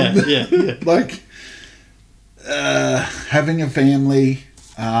us. Yeah. Like, having a family,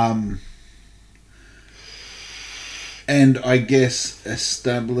 and I guess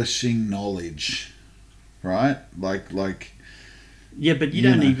establishing knowledge, right? Like. Yeah, but you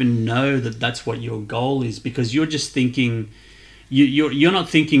don't even know that that's what your goal is, because you're just thinking. You're not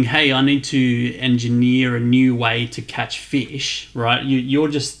thinking, hey, I need to engineer a new way to catch fish, right? You're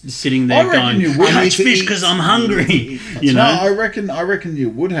just sitting there going, catch fish because I'm hungry. You know, I reckon you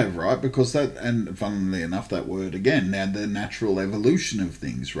would have, right? Because that, and funnily enough, that word again, now the natural evolution of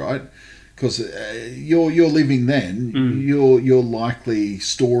things, right? Because you're living then, you're likely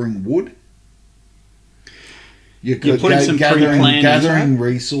storing wood. You're putting some pre-planning, gathering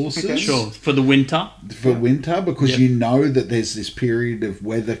resources. Okay. Sure, for the winter. Winter, because you know that there's this period of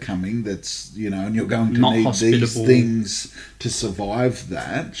weather coming that's, and you're going to not need hospitable. These things to survive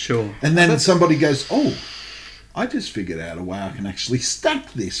that. Sure. And then somebody goes, oh, I just figured out a way I can actually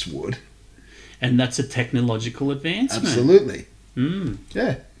stack this wood. And that's a technological advancement. Absolutely.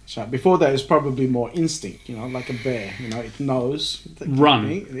 Yeah. So before that, it's probably more instinct, like a bear. It knows.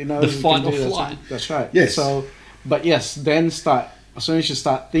 Run. It knows the fight or flight. That's right. Yes. So, but yes, then as soon as you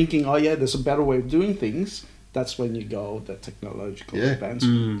start thinking, oh yeah, there's a better way of doing things, that's when you go the technological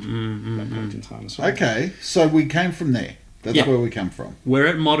advancement at that point in time as well. Okay, so we came from there. That's where we come from. We're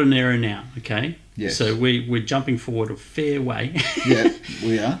at modern era now, okay? Yes. So we're jumping forward a fair way. Yeah,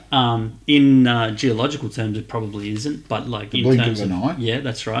 we are. In geological terms, it probably isn't, but like in blink terms of an eye. Yeah,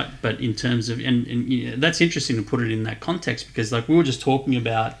 that's right. But in terms of and that's interesting to put it in that context, because like we were just talking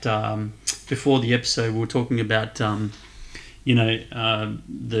about before the episode, we were talking about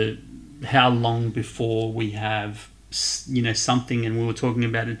the how long before we have something, and we were talking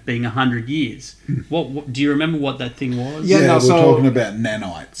about it being 100 years. What do you remember what that thing was? Yeah, we're talking about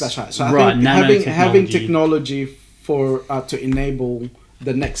nanites. That's right. So I think having technology for to enable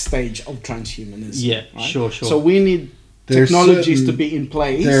the next stage of transhumanism. Yeah, right? sure. So we need technologies to be in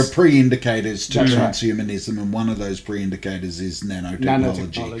place. There are pre-indicators to transhumanism, and one of those pre-indicators is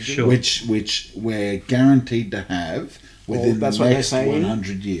nanotechnology, which we're guaranteed to have within the next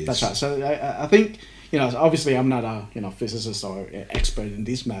 100 years. That's right. So I think, obviously I'm not a physicist or expert in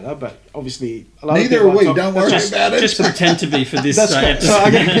this matter, but obviously a lot neither of people are we. Don't worry about it. Just pretend to be for this episode. So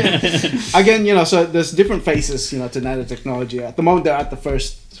again, so there's different phases, to nanotechnology. At the moment, they're at the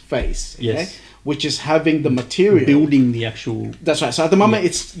first phase, which is having the material, building the actual. That's right. So at the moment,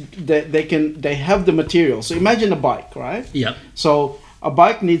 it's they have the material. So imagine a bike, right? Yeah. So a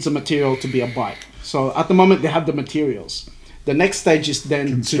bike needs a material to be a bike. So at the moment, they have the materials. The next stage is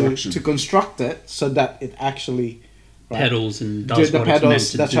then to construct it so that it actually pedals and does what it's meant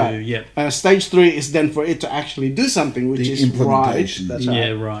to that's do. Right. Yeah. Stage 3 is then for it to actually do something, which is implementation. Right.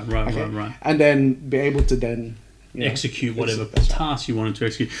 That's right. And then be able to then execute whatever task you wanted to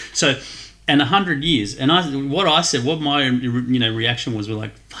execute. So, and 100 years. And what my reaction was, we're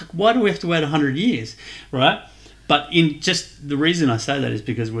like, fuck, why do we have to wait 100 years, right? But in just the reason I say that is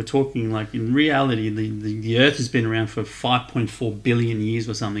because we're talking like in reality, the Earth has been around for 5.4 billion years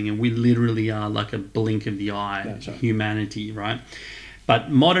or something, and we literally are like a blink of the eye, humanity, right?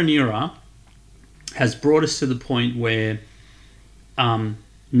 But modern era has brought us to the point where,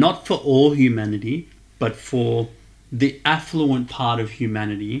 not for all humanity, but for the affluent part of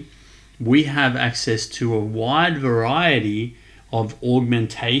humanity, we have access to a wide variety of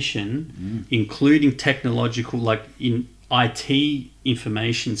augmentation, including technological, like in IT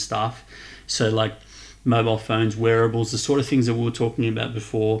information stuff. So like mobile phones, wearables, the sort of things that we were talking about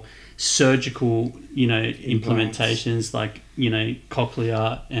before, surgical, implementations like,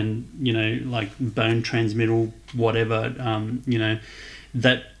 cochlear and, like bone transmittal, whatever,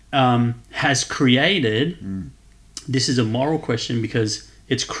 that has created, this is a moral question because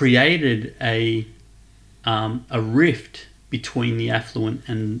it's created a rift between the affluent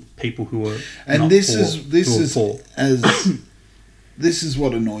and people who are this is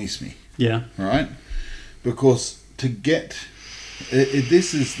what annoys me. Yeah. Right? Because to get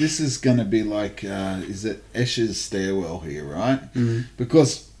this is going to be like is it Escher's stairwell here, right?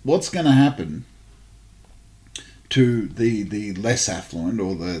 Because what's going to happen to the less affluent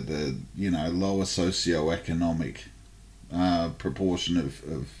or the lower socioeconomic proportion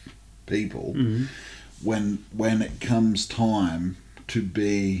of people when it comes time to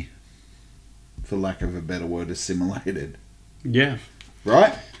be, for lack of a better word, assimilated. Yeah.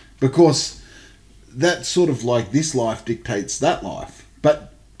 Right? Because that's sort of like this life dictates that life.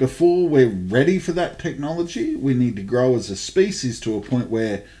 But before we're ready for that technology, we need to grow as a species to a point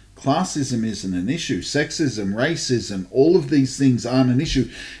where classism isn't an issue. Sexism, racism, all of these things aren't an issue.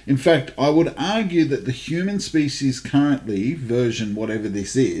 In fact, I would argue that the human species currently, version whatever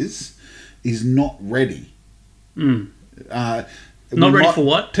this is not ready. Not ready for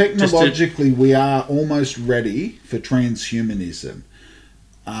what? Technologically, we are almost ready for transhumanism.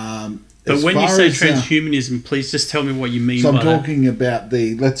 But when you say transhumanism, please just tell me what you mean by that. So I'm talking about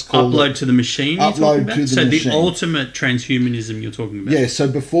let's call upload to the machine. Upload to the so machine. The ultimate transhumanism you're talking about. Yeah. So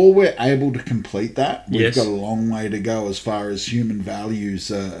before we're able to complete that, we've Yes. got a long way to go as far as human values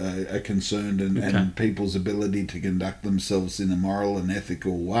are concerned, and people's ability to conduct themselves in a moral and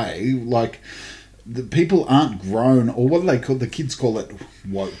ethical way. Like, the people aren't grown, or what do they call? The kids call it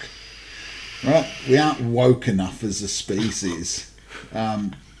woke. Right? We aren't woke enough as a species.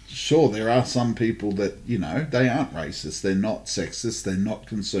 Sure, there are some people that, they aren't racist, they're not sexist, they're not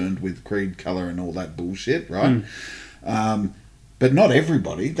concerned with creed, colour and all that bullshit, right? But not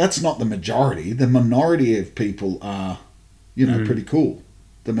everybody. That's not the majority. The minority of people are, pretty cool.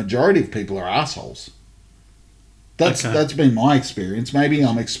 The majority of people are assholes. That's been my experience. Maybe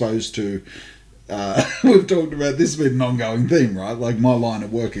I'm exposed to... we've talked about this, has been an ongoing theme, right? Like, my line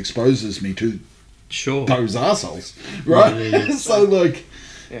of work exposes me to those assholes, right? Yeah. So, like...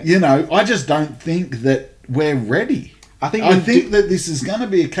 Yeah. I just don't think that we're ready. I think that this is going to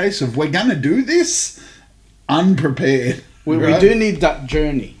be a case of we're going to do this unprepared. We do need that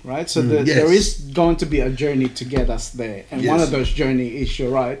journey, right? So there is going to be a journey to get us there. And one of those journey is,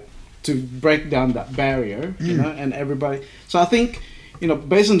 you're right, to break down that barrier, and everybody. So I think,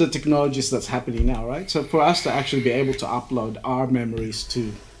 based on the technologies that's happening now, right? So for us to actually be able to upload our memories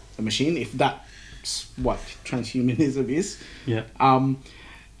to the machine, if that's what transhumanism is,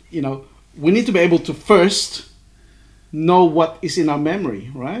 we need to be able to first know what is in our memory,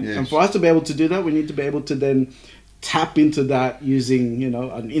 right? Yes. And for us to be able to do that, we need to be able to then tap into that using,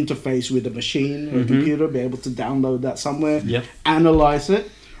 an interface with a machine or a computer, be able to download that somewhere, analyze it,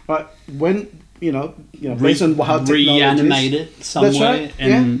 right? When, based on how technology reanimate it somewhere, right.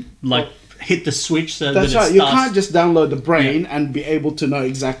 and hit the switch so that's that right. it You starts. can't just download the brain and be able to know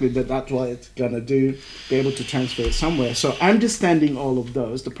exactly that's what it's going to do, be able to transfer it somewhere. So understanding all of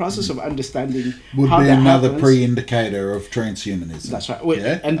those, the process of understanding would how be that another happens, pre-indicator of transhumanism. That's right.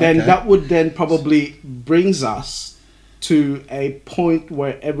 And then that would then probably brings us to a point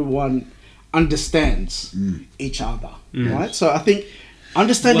where everyone understands each other, right? So I think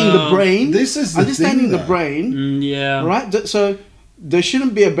understanding the brain, this is the understanding thing, the brain, yeah, right? So there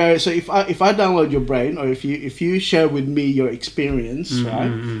shouldn't be a barrier. So if I download your brain, or if you share with me your experience,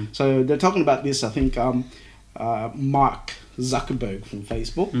 right? So they're talking about this. I think Mark Zuckerberg from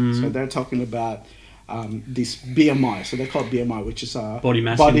Facebook. So they're talking about this BMI. So they call it BMI, which is body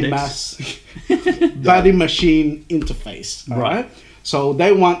machine interface. Right. So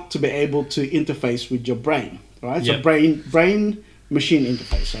they want to be able to interface with your brain, right? So brain machine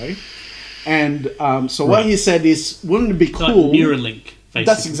interface, right? And so what he said is, wouldn't it be cool? Like Neuralink, basically.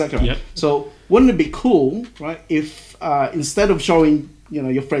 That's exactly right. Yep. So wouldn't it be cool, right, if instead of showing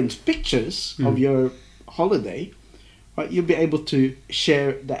your friends pictures of your holiday, right, you'll be able to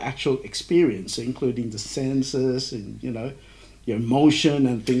share the actual experience, including the senses and your emotion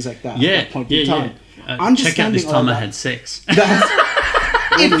and things like that. Yeah, at that point in time. Check out this time I had sex.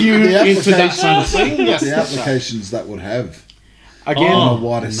 If you into that kind of thing, yes, the applications that would have. Again, on a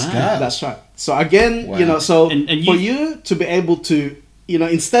wider scale. That's right. So again, so and for you to be able to,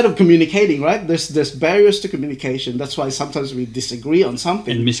 instead of communicating, right? There's barriers to communication. That's why sometimes we disagree on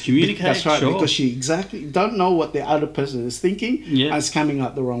something and miscommunicate. That's right, sure. because you exactly don't know what the other person is thinking, and it's coming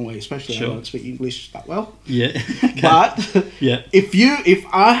out the wrong way. Especially I don't speak English that well. Yeah. But if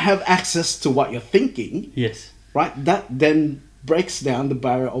I have access to what you're thinking, right, that then breaks down the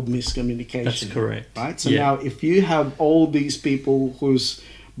barrier of miscommunication. That's correct. Right? So now if you have all these people whose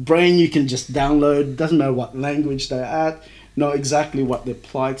brain you can just download, doesn't matter what language they're at, know exactly what their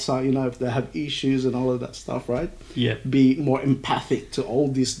plights are, if they have issues and all of that stuff, right? Yeah. Be more empathic to all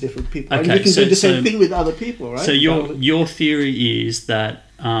these different people. Okay, and you can do the same thing with other people, right? So your theory is that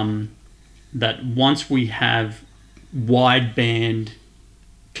that once we have wideband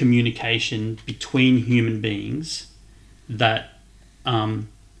communication between human beings,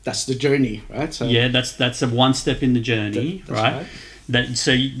 that's the journey, right? So that's a one step in the journey, right? That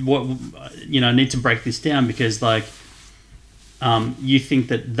I need to break this down because you think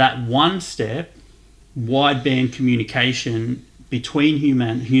that one step, wideband communication between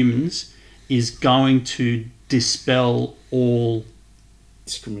humans, is going to dispel all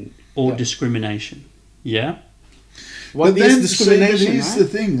discrimination. Yeah. What is discrimination? Here's the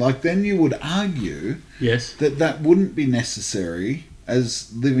thing. Then you would argue that wouldn't be necessary as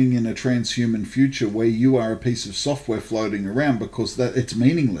living in a transhuman future where you are a piece of software floating around because that it's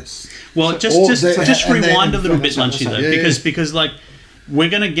meaningless. Well, just rewind a little bit, Lunchy, though, because we're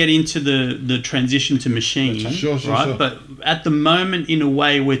going to get into the transition to machine, Sure, right? sure. But at the moment, in a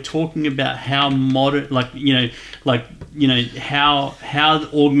way, we're talking about how modern, how the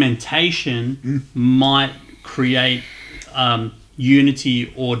augmentation might create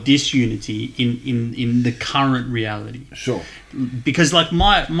unity or disunity in the current reality. Sure. Because like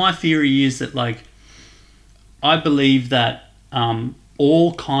my theory is that like I believe that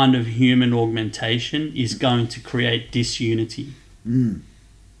all kind of human augmentation is going to create disunity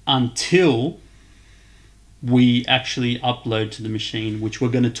until we actually upload to the machine, which we're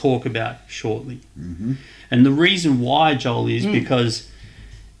going to talk about shortly. Mm-hmm. And the reason why, Joel, is because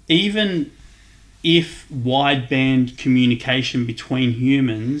even if wideband communication between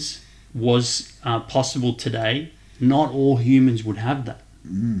humans was possible today, not all humans would have that.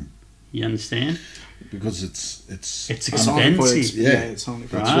 You understand? Because it's It's only for expensive. it's only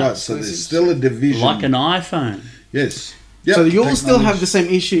for that's right. So there's still a division. Like an iPhone. Yes. So Yep, you'll still have technology. the same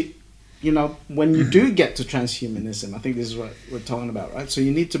issue, you know, when you do get to transhumanism. I think this is what we're talking about, right? So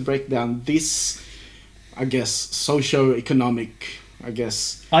you need to break down this, I guess, socio-economic, I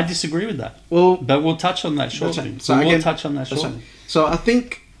guess. I disagree with that. Well, But we'll touch on that that's shortly. right. So we'll again, touch on that that's shortly. right. So I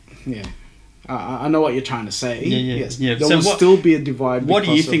think, I know what you're trying to say. Yeah. Yes. Yeah. There So will what- still be a divide. What do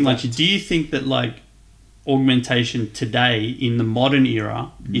you because of think? Like, that. do you think that like augmentation today in the modern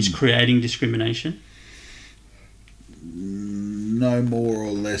era is creating discrimination? No more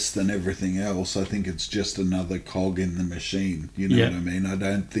or less than everything else. I think it's just another cog in the machine. You know what I mean? I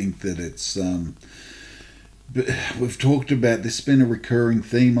don't think that it's. But we've talked about this. Been a recurring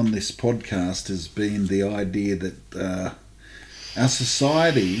theme on this podcast has been the idea that our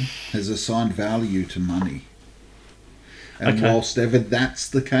society has assigned value to money. And Okay. whilst ever that's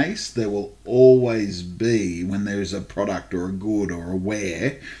the case, there will always be, when there's a product or a good or a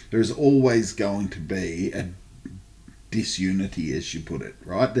ware, there's always going to be a disunity, as you put it,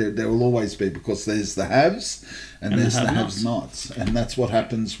 right? There will always be, because there's the haves and there's the have-nots. And that's what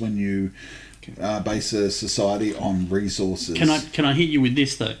happens when you base a society on resources. Can I hit you with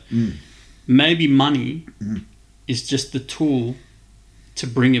this though? Maybe money is just the tool to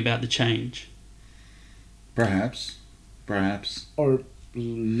bring about the change. Perhaps. Or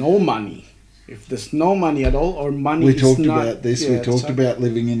no money. If there's no money at all, or money We is talked not, about this. yeah, We talked so about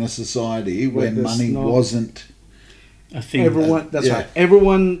living in a society Where where there's money no- wasn't. I think everyone. That's yeah. right.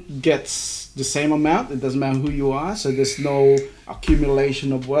 Everyone gets the same amount. It doesn't matter who you are. So there's no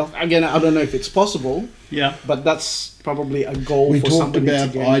accumulation of wealth. Again, I don't know if it's possible, yeah. but that's probably a goal We for talked somebody to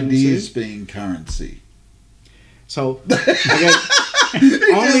about get ideas into. being currency. So again,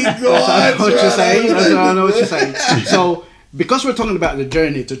 only that's what you're saying. That's what I know what you're saying. So because we're talking about the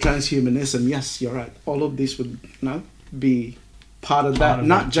journey to transhumanism, yes, you're right. All of this would be part of that. of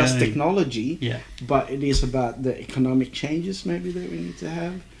Not that just journey. technology, Yeah. but it is about the economic changes maybe that we need to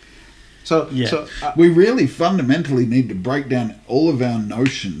have. So, Yeah. We really fundamentally need to break down all of our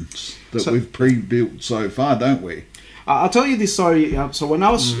notions that So- we've pre-built so far, don't we? I'll tell you this story. So when I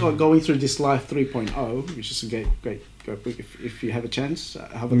was going through this Life 3.0, which is a great if you have a chance,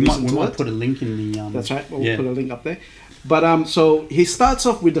 have a We listen might to it. put a link in the. That's right. We'll yeah. put a link up there. But so he starts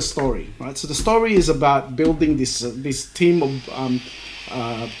off with the story, right? So the story is about building this team of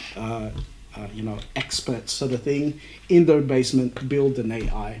experts sort of thing in their basement to build an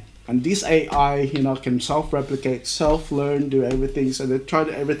AI. And this AI, can self-replicate, self-learn, do everything. So they try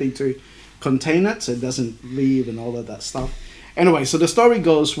everything to contain it so it doesn't leave and all of that stuff. Anyway, so the story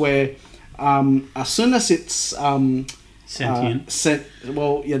goes where as soon as it's Sentient.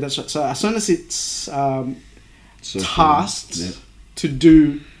 that's right. So as soon as it's So, tasked yeah. to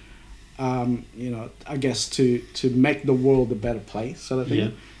do, I guess to make the world a better place, sort of thing. Yeah.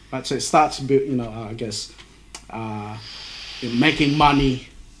 Right. So it starts, making money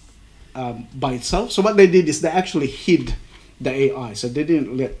by itself. So what they did is they actually hid the AI. So they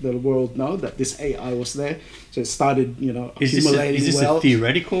didn't let the world know that this AI was there. So it started, accumulating Is this a wealth.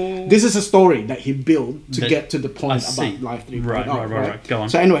 theoretical? This is a story that he built to That- get to the point I see. about Life 3.0. Right. Go on.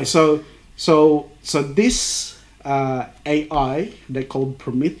 So anyway, so this AI they called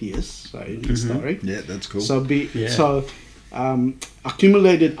Prometheus. So in his story, Yeah, that's cool. so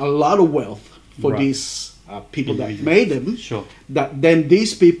accumulated a lot of wealth for Right. these people that Individuals. made him. Sure. That then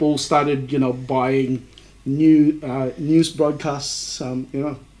these people started, buying news broadcasts. I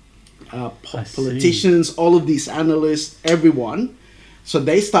see. Politicians, all of these analysts, everyone. So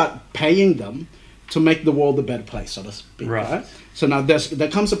they start paying them to make the world a better place, so to speak. Right. So now there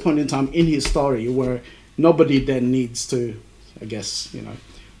comes a point in time in his story where nobody then needs to, I guess,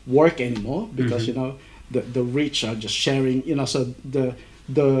 work anymore because the rich are just sharing. So the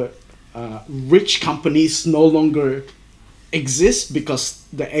rich companies no longer exists because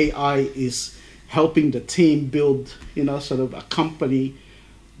the AI is helping the team build, sort of a company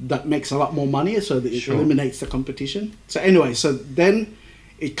that makes a lot more money, so that it eliminates the competition. So anyway, so then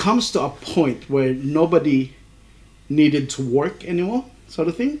it comes to a point where nobody needed to work anymore, sort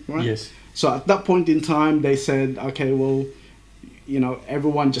of thing, right? Yes. So at that point in time, they said, okay, well,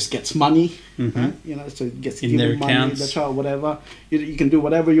 everyone just gets money, right? So it gets in their given money, accounts. that's right, whatever. You can do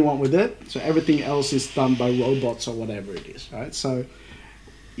whatever you want with it. So everything else is done by robots or whatever it is, right? So,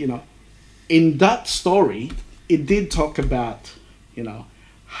 in that story, it did talk about,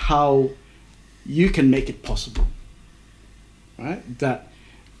 how you can make it possible, right? That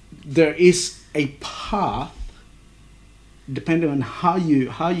there is a path, depending on how you,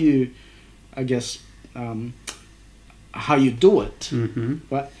 I guess, how you do it,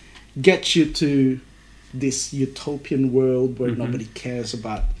 right? Get you to this utopian world where nobody cares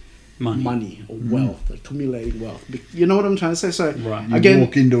about money or wealth, accumulating wealth. You know what I'm trying to say? So you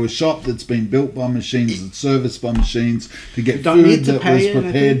walk into a shop that's been built by machines, that's serviced by machines, to get don't food need to that pay was anything.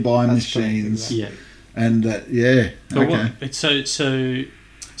 prepared by That's machines. correct, And But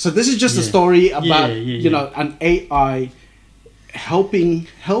So this is just a story about Yeah. an AI helping.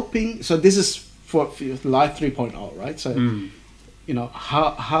 So this is for Life 3.0, right? So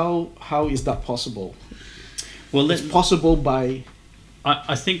how is that possible? Well, it's possible by.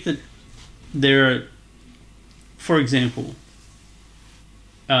 I think that there are, for example,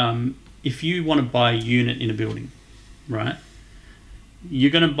 if you want to buy a unit in a building, right?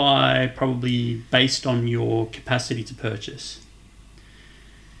 You're going to buy probably based on your capacity to purchase.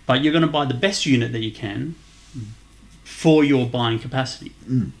 But you're going to buy the best unit that you can for your buying capacity,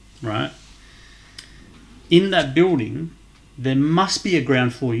 right? In that building, there must be a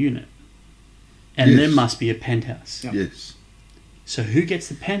ground floor unit. And there must be a penthouse. Yeah. Yes. So who gets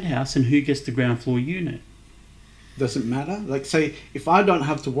the penthouse and who gets the ground floor unit? Doesn't matter. Like, say, if I don't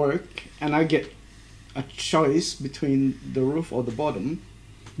have to work and I get a choice between the roof or the bottom,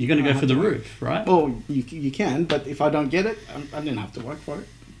 You're going to go for the roof, right? oh, you can, but if I don't get it, I didn't have to work for it.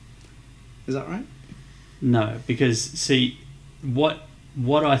 Is that right? No, because see,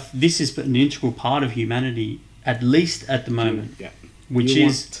 this is an integral part of humanity, at least at the moment, Yeah.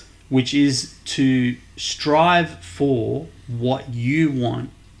 which is to strive for what you want,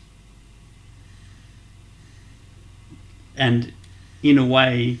 and in a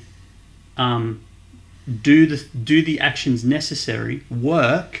way, do the actions necessary,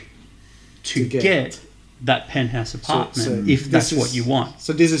 work to get that penthouse apartment if that's what you want.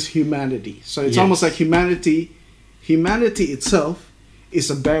 So this is humanity. So it's Yes. almost like humanity itself is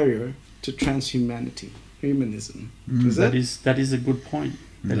a barrier to humanism. Is it? That is a good point.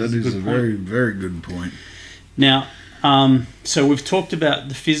 That is a very, very good point. Now, so we've talked about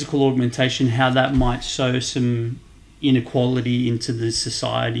the physical augmentation, how that might sow some inequality into the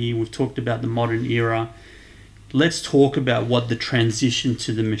society. We've talked about the modern era. Let's talk about what the transition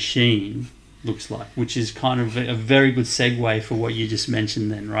to the machine looks like, which is kind of a very good segue for what you just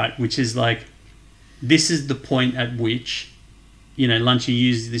mentioned then, right? Which is like, this is the point at which, Lunchy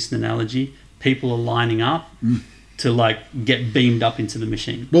used this analogy, people are lining up to like get beamed up into the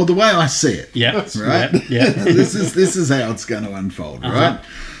machine. Well, the way I see it, right? Yeah. this is how it's going to unfold, right?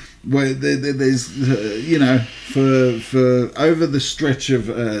 Where there's, for over the stretch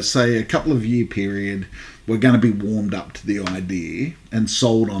of, say, a couple of year period, we're going to be warmed up to the idea and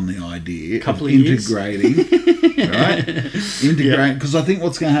sold on the idea couple of of integrating, right? Integrating, because I think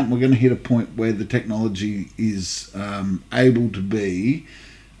what's going to happen, we're going to hit a point where the technology is able to be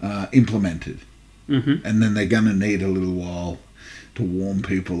implemented. And then they're going to need a little while to warm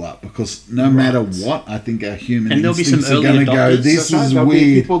people up, because no matter what, I think our human instincts are going to go, this is There'll weird.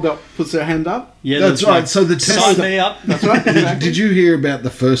 be people that puts their hand up. Yeah, that's right. Like, So the sign Tesla, me up. That's right. Exactly. did you hear about the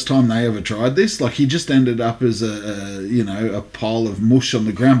first time they ever tried this? Like, he just ended up as a pile of mush on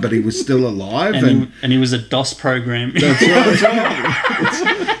the ground, but he was still alive. And he was a DOS program. That's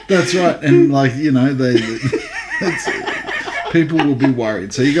right. That's right. And like, people will be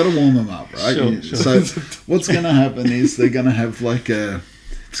worried. So you got to warm them up, right? Sure. So what's going to happen is they're going to have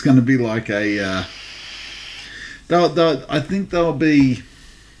it's going to be like I think they'll be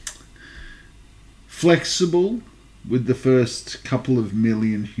flexible with the first couple of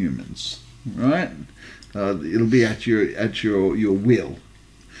million humans, right? It'll be at your will.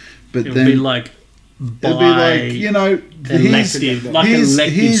 But It'll then be like it'll be like, elective,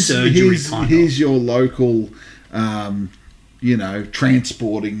 elective surgery kind of. Here's your local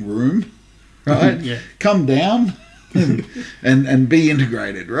transporting room, right? Yeah. Come down and be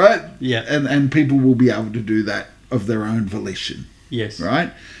integrated, right? Yeah. And people will be able to do that of their own volition. Yes.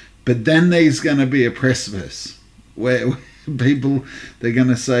 Right? But then there's going to be a precipice where people, they're going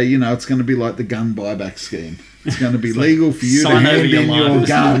to say, it's going to be like the gun buyback scheme. It's going to be legal for you to sign over hand your in your life.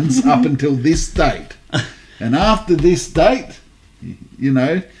 guns up until this date. And after this date, You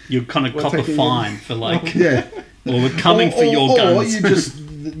kind of cop a taking fine for like, yeah. or we're coming for your guns.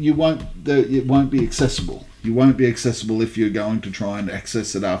 It won't be accessible. You won't be accessible if you're going to try and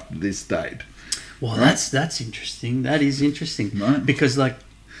access it after this date. Well, right? that's interesting. That is interesting. Right. Because, like,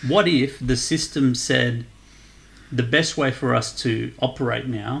 what if the system said the best way for us to operate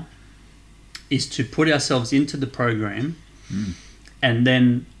now is to put ourselves into the program and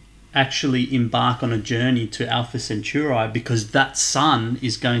then actually embark on a journey to Alpha Centauri, because that sun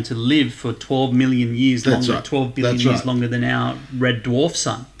is going to live for 12 million years That's longer, right. 12 billion That's years right. longer than our red dwarf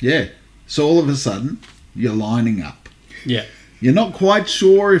sun. Yeah. So all of a sudden, you're lining up. Yeah. You're not quite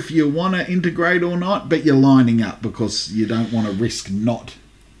sure if you want to integrate or not, but you're lining up because you don't want to risk not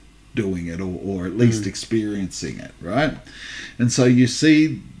doing it or at least experiencing it, right? And so you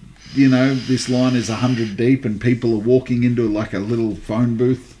see, this line is 100 deep and people are walking into like a little phone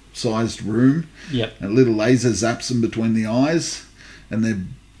booth sized room. Yep. A little laser zaps them between the eyes and their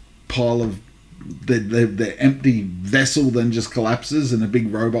pile of their empty vessel then just collapses and a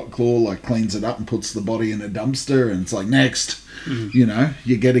big robot claw like cleans it up and puts the body in a dumpster, and it's like, next.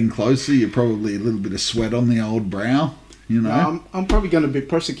 You're getting closer. You're probably a little bit of sweat on the old brow. I'm probably going to be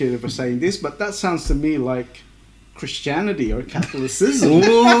persecuted for saying this, but that sounds to me like Christianity or Catholicism.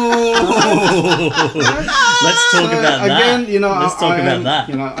 Let's talk about that. Again, Let's talk about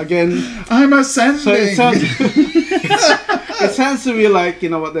that. Again, I'm ascending. so it sounds to me like,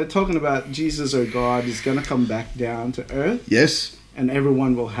 what they're talking about, Jesus or God is going to come back down to earth. Yes. And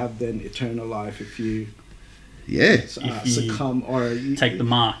everyone will have then eternal life if you succumb or take the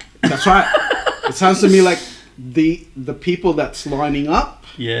mark. That's right. It sounds to me like the people that's lining up,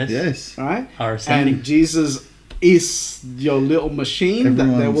 Yes. right? Are ascending. And Jesus is your little machine that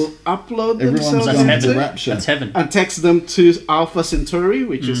they will upload themselves That's gone to heaven. rapture. That's heaven. and text them to Alpha Centauri,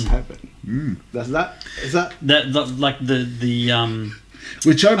 which is heaven. That's that. Is that?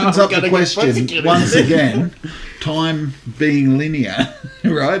 Which opens I'm up the gonna get question persecuted. once again: time being linear,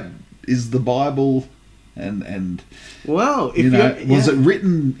 right? Is the Bible and Well, if was it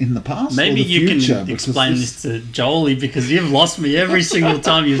written in the past? Maybe or the you future? can Because explain this to Jolie, because you've lost me every single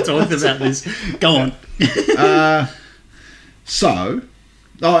time you've talked about this. Go on.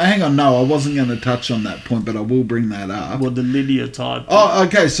 Hang on. No, I wasn't going to touch on that point, but I will bring that up. Well, the linear type. Oh,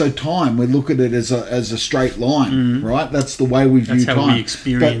 okay. So time, we look at it as a straight line, right? That's the way we view That's how time. we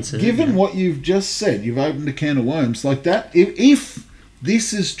experience but it. Given what you've just said, you've opened a can of worms like that. If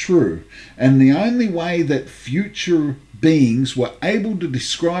this is true, and the only way that future beings were able to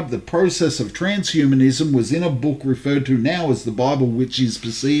describe the process of transhumanism was in a book referred to now as the Bible, which is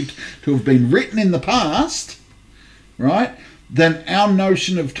perceived to have been written in the past, right? Then our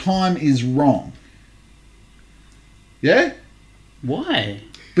notion of time is wrong. Yeah? Why?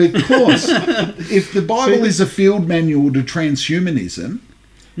 Because if the Bible is a field manual to transhumanism,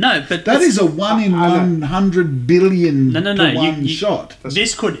 No, but that is a 1 in 100 billion No. to one shot.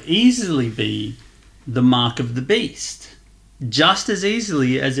 This could easily be the mark of the beast, just as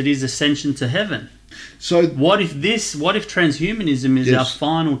easily as it is ascension to heaven. So What if transhumanism is our Yes.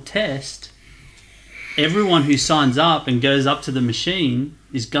 final test? Everyone who signs up and goes up to the machine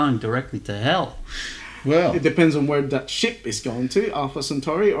is going directly to hell. well, it depends on where that ship is going to, Alpha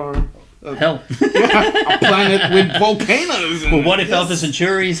Centauri or Hell. a planet with volcanoes. Well, what if Alpha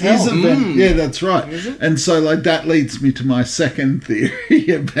Centauri is hell? yeah, that's right. And so that leads me to my second theory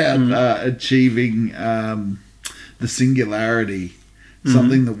about achieving the singularity,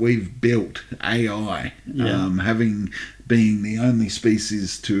 something that we've built, AI, having being the only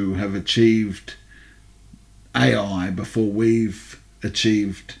species to have achieved AI before we've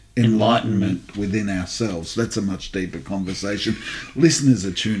achieved enlightenment within ourselves. That's a much deeper conversation. Listeners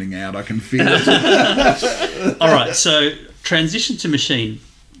are tuning out, I can feel it. All right, so transition to machine.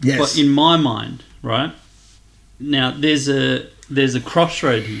 Yes. But in my mind, right, now there's a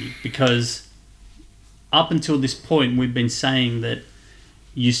crossroad here, because up until this point we've been saying that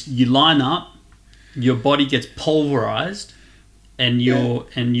you line up, your body gets pulverized, and your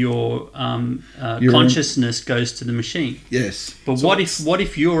consciousness goes to the machine. Yes. But So what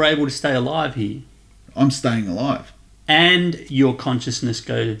if you're able to stay alive here, I'm staying alive. and your consciousness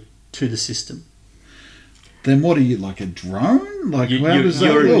go to the system? Then what are you, like a drone? Like, You- how you- does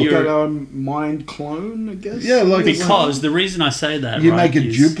that you're- look? Got a mind clone, I guess. Yeah, like Because the reason I say that, you right, make a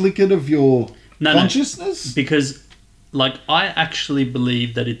is- duplicate of your No, consciousness? because like I actually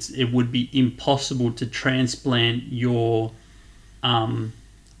believe that it would be impossible to transplant your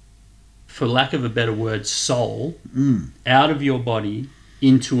for lack of a better word, soul out of your body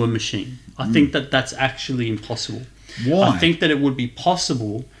into a machine. I think that that's actually impossible. Why? I think that it would be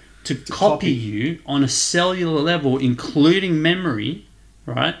possible to copy you on a cellular level, including memory,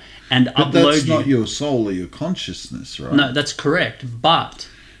 right? And But upload that's you. not your soul or your consciousness, right? No, that's correct. But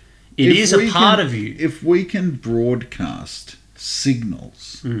it is a part of you. If we can broadcast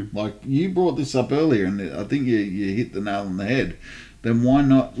signals, like you brought this up earlier, and I think you hit the nail on the head, then why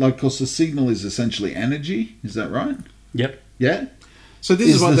not? Like, because the signal is essentially energy. Is that right? Yep. Yeah. So this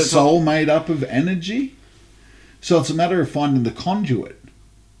is what the they're soul made up of energy? So it's a matter of finding the conduit.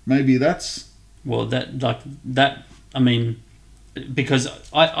 Maybe that's... Well, I mean, because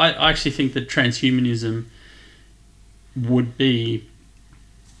I actually think that transhumanism would be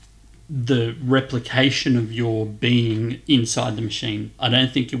the replication of your being inside the machine. I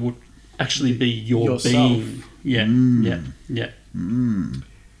don't think it would actually be yourself. Being. Yeah, yeah.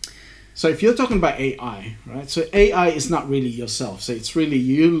 So if you're talking about AI, right? So AI is not really yourself. So it's really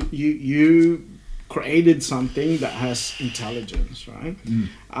you created something that has intelligence, right?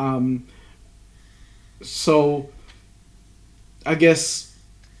 So I guess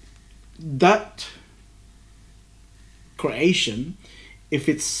that creation, if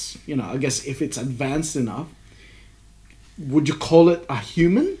it's, I guess if it's advanced enough, would you call it a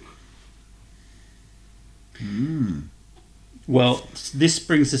human? Well, this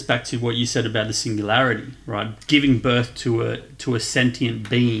brings us back to what you said about the singularity, right? Giving birth to a sentient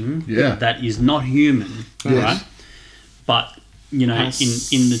being that is not human, right? But in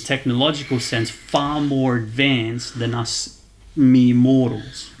the technological sense, far more advanced than us mere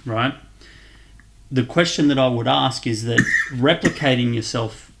mortals, right? The question that I would ask is that replicating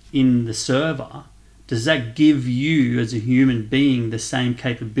yourself in the server, does that give you as a human being the same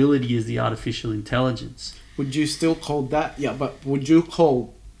capability as the artificial intelligence? Would you still call that? Yeah, but would you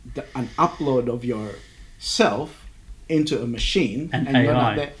call an upload of yourself into a machine an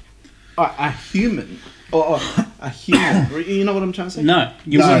AI, a human or a human? You know what I'm trying to say? No,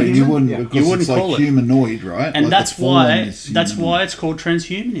 you wouldn't. Yeah. Because You wouldn't it's like call it humanoid, right? and like that's why it's called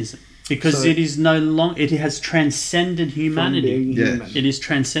transhumanism, because it is no longer, it has transcended humanity. Yes. It is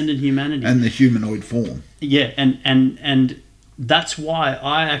transcended humanity and the humanoid form. Yeah, and that's why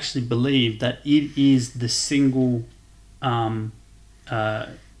I actually believe that it is the single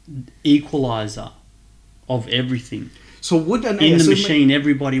equalizer of everything. So would an In AI, the machine,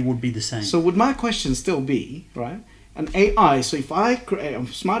 everybody would be the same. So would my question still be, right? An AI. So if I'm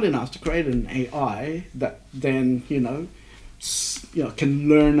smart enough to create an AI that then can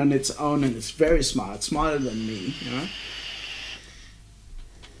learn on its own and it's very smart, smarter than me.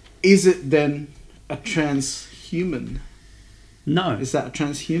 Is it then a transhuman? No, Is that a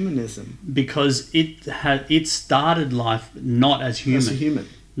transhumanism? because it started life not as human. As a human.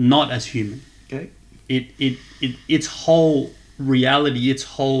 Not as human. Okay. Its whole reality, its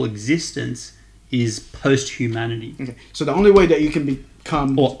whole existence is post-humanity. Okay. So the only way that you can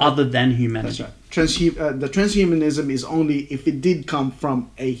become Or other than humanity. that's right. The transhumanism is only if it did come from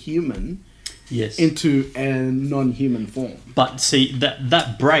a human Yes. into a non-human form. But see,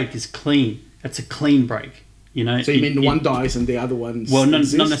 that break is clean. It's a clean break. So you mean one dies and the other one Well, not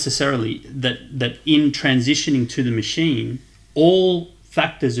exists? necessarily. That in transitioning to the machine, all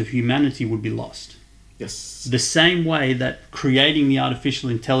factors of humanity would be lost. Yes. The same way that creating the artificial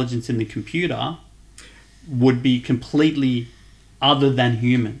intelligence in the computer would be completely other than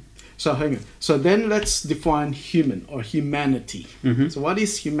human. So hang on. So then let's define human or humanity. Mm-hmm. So what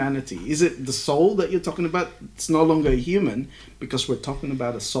is humanity? Is it the soul that you're talking about? It's no longer a human because we're talking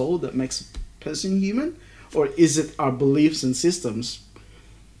about a soul that makes a person human? Or is it our beliefs and systems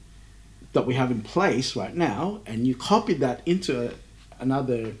that we have in place right now, and you copy that into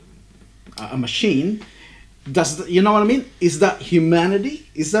another machine? You know what I mean? Is that humanity?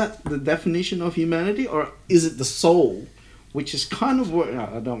 Is that the definition of humanity? Or is it the soul? Which is kind of what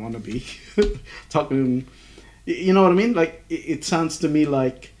I don't want to be talking. You know what I mean? Like it sounds to me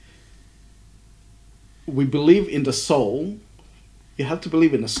like we believe in the soul. You have to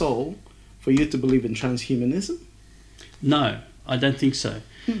believe in the soul for you to believe in transhumanism. No, I don't think so.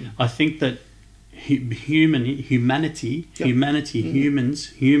 I think that human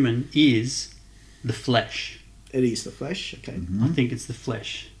is the flesh. It is the flesh. Okay. I think it's the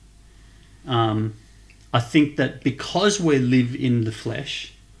flesh. I think that because we live in the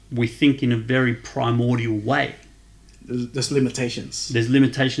flesh, we think in a very primordial way. There's limitations. There's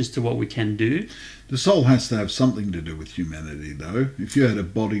limitations to what we can do. The soul has to have something to do with humanity, though. If you had a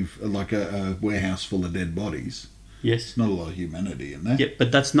body like a warehouse full of dead bodies, Yes. Not a lot of humanity in there. Yeah,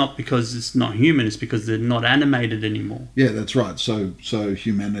 but that's not because it's not human. It's because they're not animated anymore. Yeah, that's right. So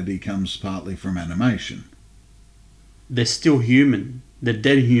humanity comes partly from animation. They're still human. They're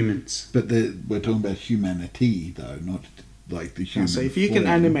dead humans. But we're talking about humanity, though, not like the human. So if you form. can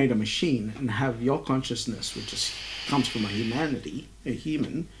animate a machine and have your consciousness, which comes from a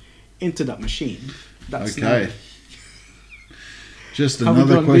human, into that machine, that's okay. not- Just Have we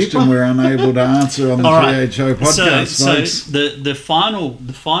another gone question deeper? we're unable to answer on the All right. GHO podcast, So folks. the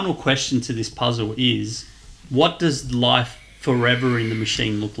final question to this puzzle is, what does life forever in the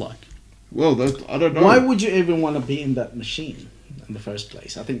machine look like? Well, I don't know. Why would you even want to be in that machine in the first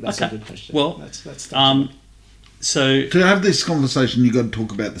place? I think that's a Okay. good question. Well, that's So To have this conversation, you've got to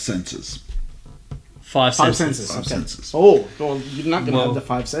talk about the senses. five five senses. senses. Five Okay. senses. Oh, well, you're not going to Well- have the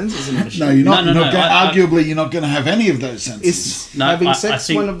five senses in the machine. No, you're not. No, Arguably, you're not going to have any of those senses. Is No, having I sex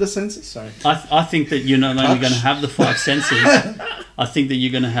think- one of the senses? Sorry. I think that you're not only Touch. going to have the five senses, I think that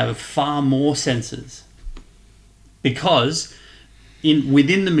you're going to have far more senses. Because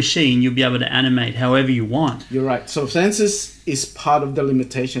within the machine, you'll be able to animate however you want. You're right. So senses is part of the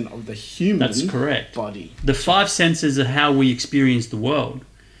limitation of the human That's correct. body. The five senses are how we experience the world.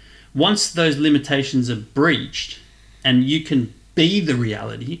 Once those limitations are breached and you can be the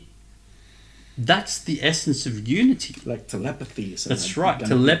reality, that's the essence of unity. Like telepathy. Is That's a- right. an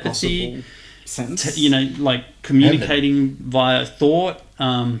Telepathy, impossible sense. Like communicating via thought.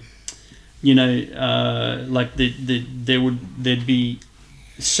 Like there'd be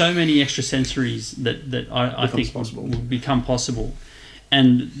so many extrasensories that I Becomes think possible. will become possible,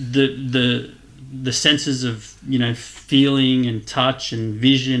 and the senses of feeling and touch and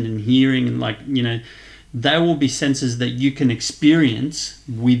vision and hearing and they will be senses that you can experience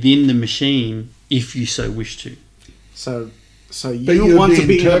within the machine if you so wish to. So But you you'd want be to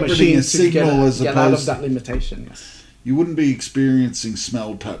be in a interpreting machine a to signal as get out of opposed- that limitation. Yes. You wouldn't be experiencing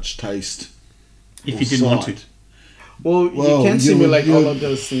smell, touch, taste. If or you didn't want to. sight. Well, Well, you can you simulate would- all of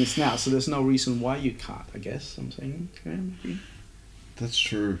those things now, so there's no reason why you can't. I guess I'm saying. Okay, maybe. That's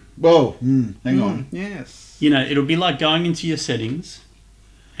true. Well, hang on. Yes. It'll be like going into your settings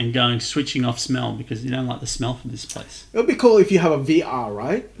and switching off smell because you don't like the smell from this place. It would be cool if you have a VR,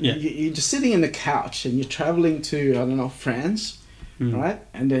 right? Yeah. You're just sitting in the couch and you're traveling to, I don't know, France, right?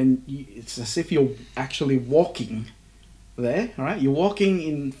 And then it's as if you're actually walking there, right? You're walking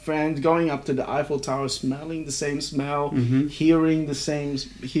in France, going up to the Eiffel Tower, smelling the same smell, hearing the same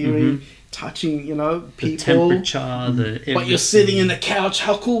hearing, touching, The people. temperature, But you're sitting in the couch.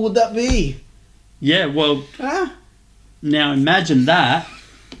 How cool would that be? Yeah, well, Huh? now imagine that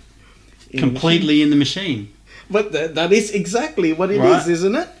In the completely in the machine. But that is exactly what it is, Right.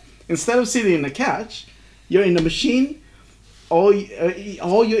 isn't it? Instead of sitting in the couch, you're in the machine. All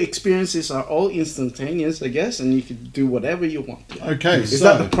your experiences are all instantaneous, I guess, and you can do whatever you want. Okay, Is so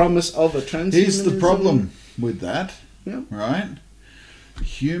that the promise of a transhumanism? here's the problem with that. Yeah. Right?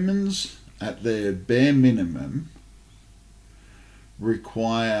 Humans, at their bare minimum,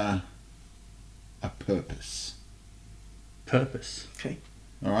 require a purpose. Purpose. Okay.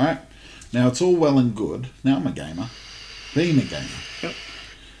 All right? Now, it's all well and good. Now, I'm a gamer. Being a gamer. Yep.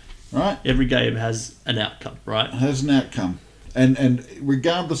 Right? Every game has an outcome, right? Has an outcome. And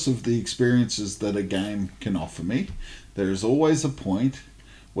regardless of the experiences that a game can offer me, there is always a point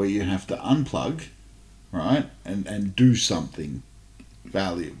where you have to unplug, right, and do something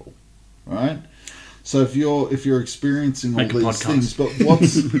valuable, right? So if you're experiencing all Make a these podcast. things, but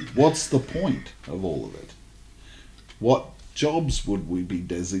what's the point of all of it? What jobs would we be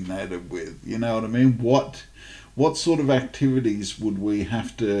designated with? You know what I mean? What sort of activities would we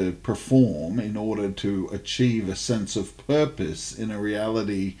have to perform in order to achieve a sense of purpose in a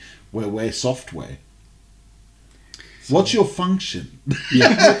reality where we're software? What's your function?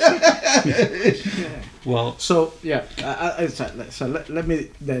 Well, So yeah, so let me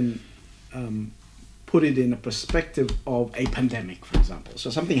then put it in a perspective of a pandemic, for example. So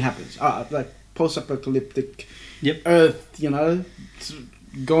something happens, like post-apocalyptic Yep. Earth, it's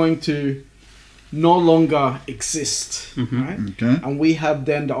going to no longer exist, right? Okay. And we have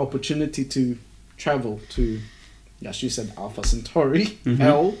then the opportunity to travel to, as you said, Alpha Centauri,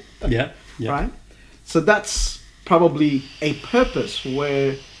 Hell, yeah. right? So that's probably a purpose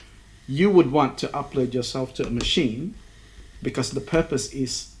where you would want to upload yourself to a machine because the purpose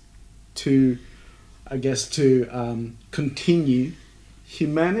is to, I guess, to continue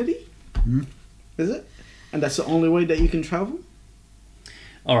humanity. Is it? And that's the only way that you can travel?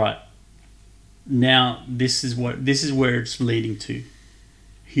 All right. Now, this is where it's leading to.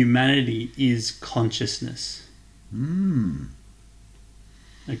 Humanity is consciousness.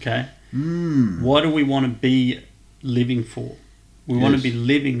 Okay? What do we want to be living for. We want to Yes. be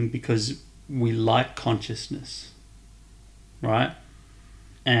living because we like consciousness, right?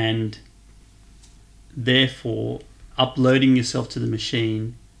 And therefore, uploading yourself to the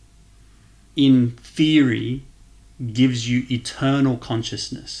machine, in theory, gives you eternal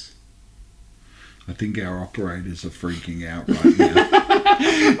consciousness. I think our operators are freaking out right now.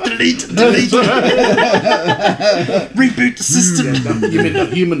 Delete. Reboot the system. You mean the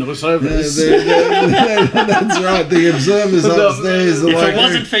human observers? That's right. The observers upstairs are If like, it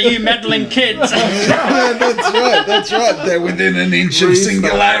wasn't for you meddling kids. That's right. They're within an inch of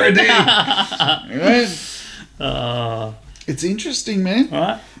singularity. Right? It's interesting, man.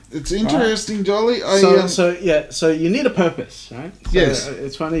 Right? It's interesting, Jolly. So you need a purpose, right? So Yes.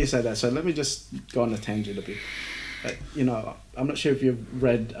 It's funny you say that. So let me just go on a tangent a bit. I'm not sure if you've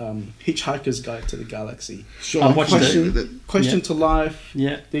read Hitchhiker's Guide to the Galaxy. Sure. I've watched Question Yeah. to life,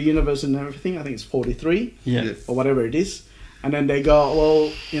 Yeah. the universe and everything. I think it's 43 Yeah. or whatever it is. And then they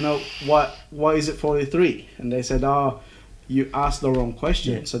go, well, why is it 43? And they said, you asked the wrong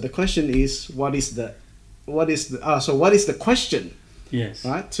question. Yeah. So the question is, what is the question? Yes.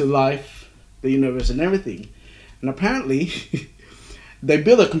 Right, to life, the universe, and everything. And apparently, they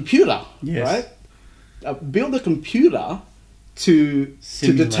build a computer, Yes. right? Build a computer to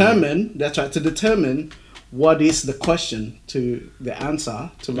Simulate. determine what is the question to the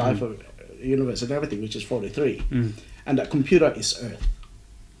answer to life, of universe, and everything, which is 43. And that computer is Earth.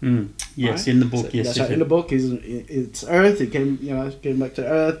 Yes, right? in the book. So Yes. that's right. In the book, it's Earth. It came back to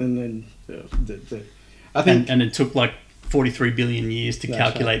Earth, and then I think. And it took like 43 billion years to That's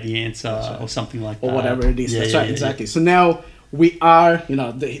calculate the answer That's right. or something like that. Or whatever it is. Yeah, That's yeah, right, yeah, exactly. So now we are,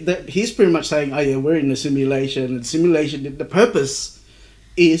 he's pretty much saying, we're in a simulation. And simulation, the purpose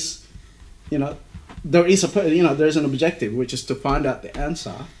is, there is there's an objective, which is to find out the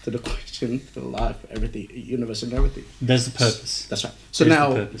answer to the question for life, everything, universe, and everything. There's the purpose. That's right. So There's now,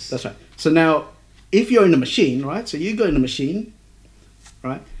 the purpose. that's right. So now, if you're in a machine, right? So you go in a machine,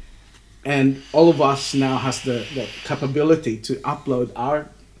 right? And all of us now has the capability to upload our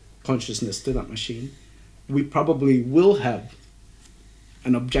consciousness to that machine. We probably will have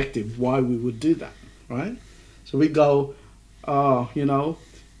an objective why we would do that, right? So we go,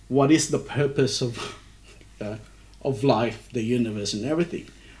 what is the purpose of life, the universe, and everything?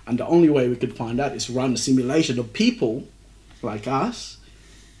 And the only way we could find out is run a simulation of people like us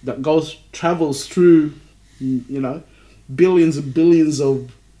that travels through, billions and billions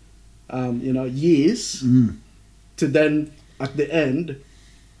of years to then at the end,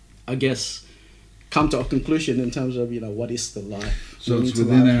 I guess, come to a conclusion in terms of what is the life. So it's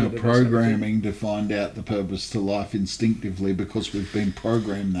within our programming to find out the purpose to life instinctively because we've been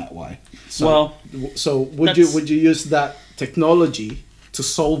programmed that way. So would you use that technology to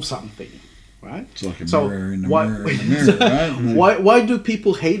solve something, right? It's like a mirror in the mirror in the mirror, right? Why do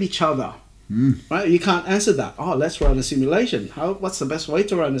people hate each other? Right? You can't answer that. Let's run a simulation. What's the best way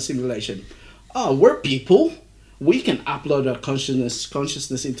to run a simulation? We're people. We can upload our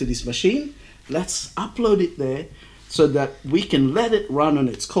consciousness into this machine. Let's upload it there so that we can let it run on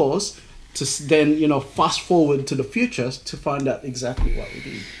its course to then, fast forward to the future to find out exactly what we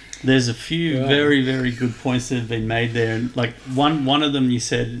do. There's a few very, very good points that have been made there. And like one of them you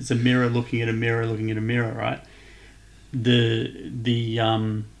said, it's a mirror looking at a mirror looking at a mirror, right?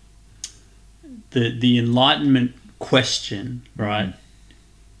 The Enlightenment question, right?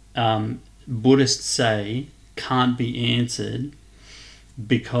 Buddhists say can't be answered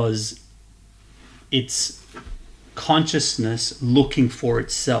because it's consciousness looking for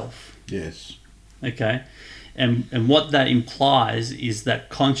itself. Yes. Okay? And what that implies is that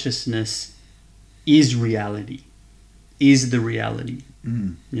consciousness is reality, is the reality,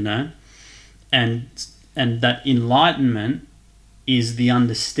 and that enlightenment is the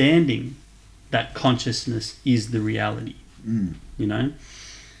understanding that consciousness is the reality,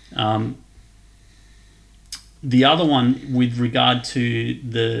 The other one with regard to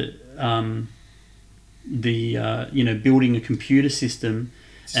the building a computer system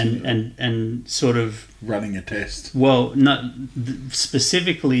and sort of running a test. Well, no,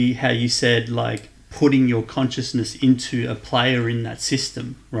 specifically how you said like putting your consciousness into a player in that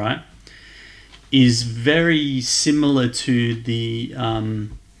system, right? Is very similar to the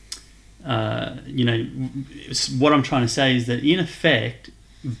what I'm trying to say is that in effect,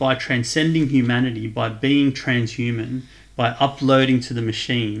 by transcending humanity, by being transhuman, by uploading to the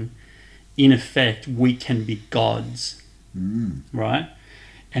machine, in effect, we can be gods, right?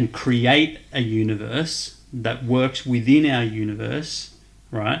 And create a universe that works within our universe,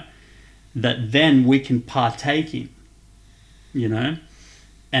 right? That then we can partake in,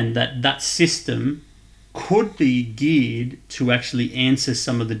 and that system could be geared to actually answer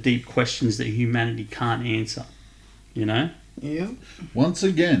some of the deep questions that humanity can't answer. You know? Yeah. Once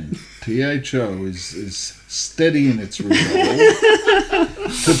again, THO is steady in its resolve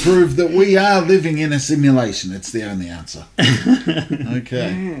to prove that we are living in a simulation. It's the only answer.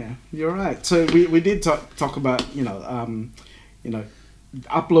 Okay. Yeah, you're right. So we did talk about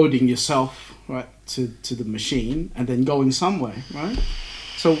uploading yourself, right, to the machine and then going somewhere, right?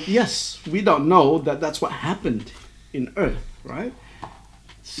 So yes, we don't know that that's what happened in Earth, right?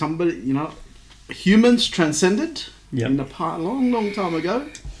 Somebody, humans transcended in the past, long time ago.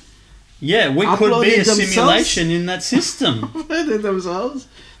 Yeah, we could be a simulation in that system. Uploaded themselves.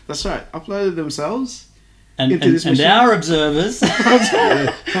 That's right. Uploaded themselves and into this machine. Our observers,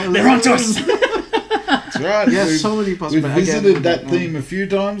 they're onto us. That's right. Yeah, so many possibilities. We've visited that theme a few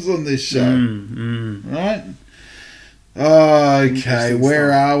times on this show. Right? Okay,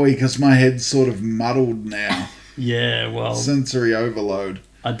 where are we? Because my head's sort of muddled now. Yeah, well... Sensory overload.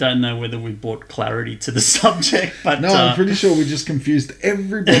 I don't know whether we brought clarity to the subject, but... No, I'm pretty sure we just confused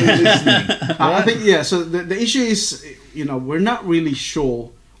everybody listening. Right? I think, yeah, so the issue is, we're not really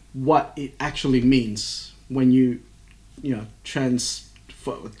sure what it actually means when you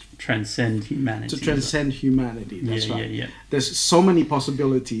transcend humanity. To transcend humanity, that's right. Yeah. There's so many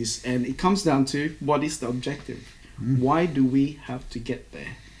possibilities, and it comes down to what is the objective? Why do we have to get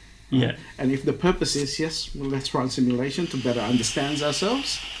there? Yeah. And if the purpose is, yes, well, let's run simulation to better understand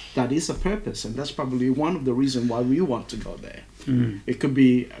ourselves, that is a purpose, and that's probably one of the reasons why we want to go there. It could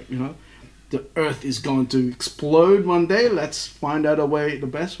be, the Earth is going to explode one day. Let's find out the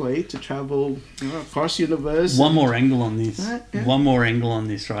best way to travel across the universe. One more angle on this. Right, yeah. One more angle on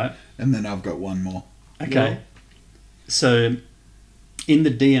this, right? And then I've got one more. Okay. Yeah. So, in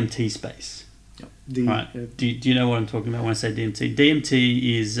the DMT space, Right. Do you know what I'm talking about when I say DMT?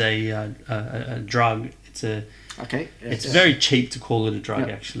 DMT is a drug. It's a It's very cheap to call it a drug.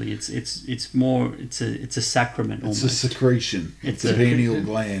 Actually, it's a sacrament. It's almost. a secretion. It's a pineal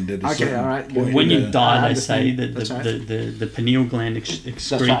gland. At a certain point. When you die, they say that the pineal gland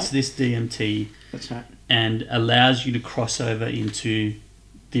excretes this DMT. That's right. And allows you to cross over into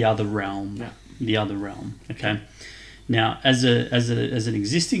the other realm. Yeah. The other realm. Okay. Now, as an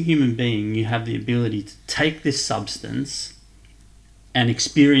existing human being, you have the ability to take this substance and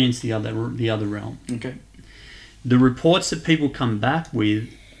experience the other realm. Okay. The reports that people come back with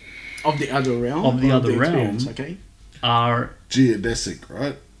of the other realm okay, are geodesic,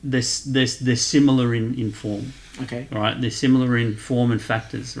 right? They're similar in form. Okay. Right? They're similar in form and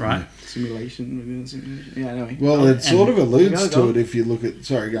factors, right? Yeah. Simulation within simulation. Yeah, anyway. Well, it sort of alludes to it if you look at...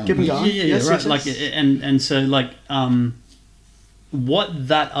 Sorry, go on. Keep it going. Yeah, right. Yes. Like, and so, like, what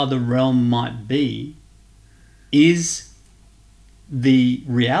that other realm might be is the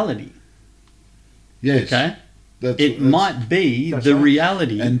reality. Yes. Okay? It might be the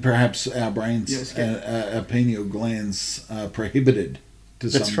reality. And perhaps our brains, our pineal glands are prohibited to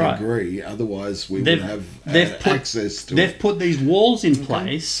some degree. Otherwise, we would have access to it. They've put these walls in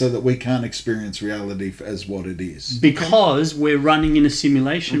place so that we can't experience reality as what it is. Because we're running in a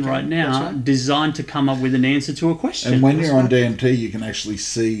simulation right now designed to come up with an answer to a question. And when you're on DMT, you can actually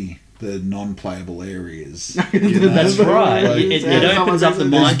see the non-playable areas. That's right. It opens up the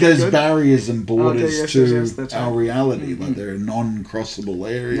mind. There's barriers and borders to our reality. Like there are non-crossable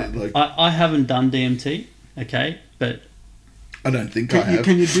areas. Yeah. Like I haven't done DMT, okay, but I don't think I have.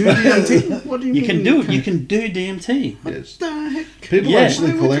 Can you do DMT? What do you mean? You can do it. You can do DMT. Yes. What the heck? People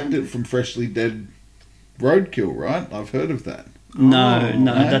actually collect it from freshly dead roadkill, right? I've heard of that. No,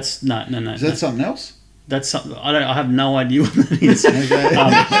 that's no. Is that something else? That's something I have no idea what that is. Okay.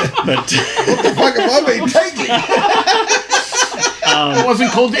 But what the fuck have I been taking? It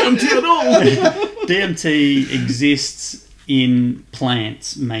wasn't called DMT at all. DMT exists in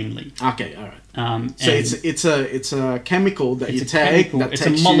plants mainly. Okay, all right. So it's a chemical that you take. It's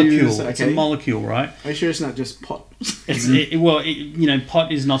a molecule. It's a molecule, right? Are you sure it's not just pot? Pot is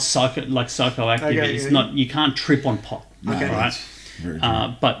not psychoactive. Okay, it's not. You can't trip on pot. Okay. Right.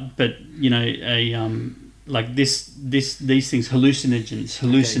 But like these things,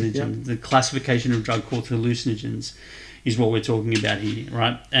 hallucinogens. The classification of drug called hallucinogens is what we're talking about here,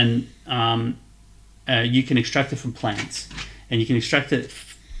 right? And you can extract it from plants, and you can extract it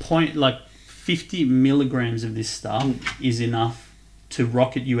 50 milligrams of this stuff is enough to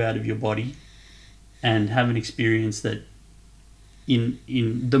rocket you out of your body and have an experience that in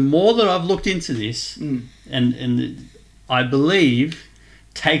the more that I've looked into this and I believe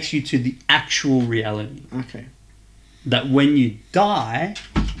takes you to the actual reality. Okay. That when you die,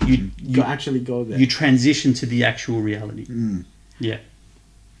 you actually go there. You transition to the actual reality. Mm. Yeah.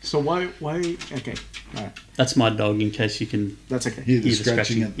 So why? Okay, all right. That's my dog. In case you can. That's okay. Hear the Hear the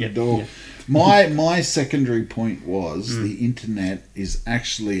scratching scratching. at the Yep, door. yep. My secondary point was the internet is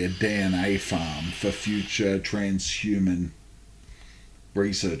actually a DNA farm for future transhuman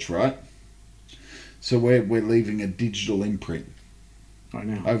research, right? So we're leaving a digital imprint Right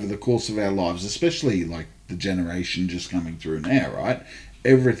now. over the course of our lives, especially like the generation just coming through now, right?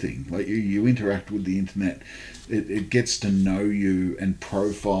 Everything, like you interact with the internet, it gets to know you and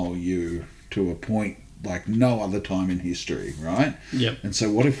profile you to a point like no other time in history, right? Yep. And so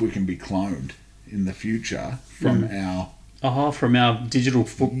what if we can be cloned in the future from our... From our digital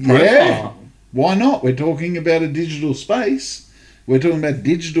profile. Yeah. Why not? We're talking about a digital space. We're talking about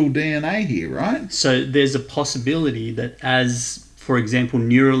digital DNA here, right? So there's a possibility that as, for example,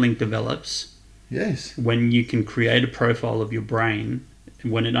 Neuralink develops, Yes. when you can create a profile of your brain,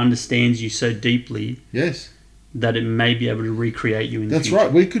 when it understands you so deeply Yes. that it may be able to recreate you in the That's future.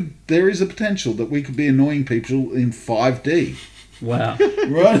 right. There is a potential that we could be annoying people in 5D. Wow.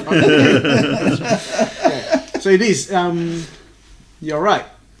 Right? So it is. You're right.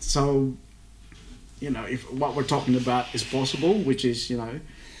 So, if what we're talking about is possible, which is,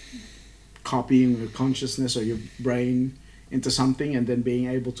 copying the consciousness or your brain into something and then being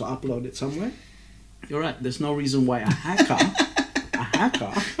able to upload it somewhere, you're right. There's no reason why a hacker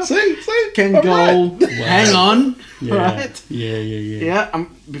see? can I'm go, right. hang on, Yeah. right? Yeah. Yeah,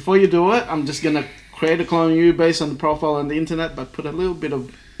 before you do it, I'm just going to create a clone of you based on the profile on the internet, but put a little bit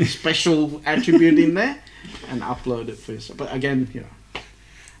of special attribute in there and upload it for yourself. But again,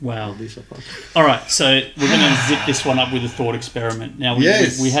 Wow. these are possible. All right, so we're going to zip this one up with a thought experiment. Now, we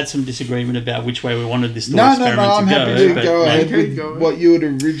had some disagreement about which way we wanted this thought No, experiment I'm to happy go. to but go ahead Okay, with go ahead. what you had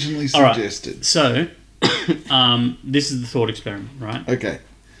originally All right. suggested. So, this is the thought experiment, right? Okay.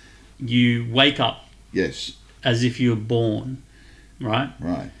 You wake up Yes. as if you were born, right?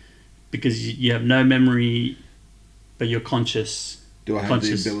 Right. Because you have no memory, but you're conscious. Do I have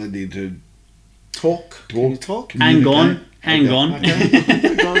Conscious. the ability to Talk. Can you talk? Hang communicate? on.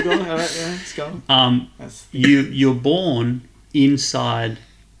 Okay. go. All right, yeah, let's go. That's You're born inside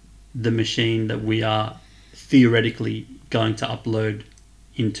the machine that we are theoretically going to upload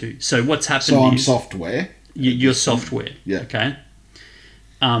into. So what's happened So I'm is software. you're software. Yeah. Okay.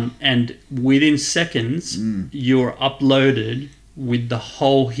 And within seconds, you're uploaded with the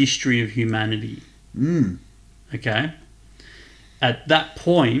whole history of humanity. Mm. Okay. At that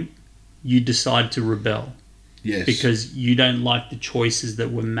point, you decide to rebel. Yes. Because you don't like the choices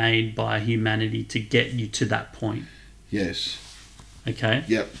that were made by humanity to get you to that point. Yes. Okay?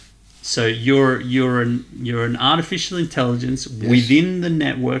 Yep. So you're an artificial intelligence Yes. within the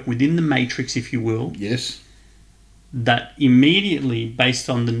network, within the matrix, if you will, Yes. that immediately, based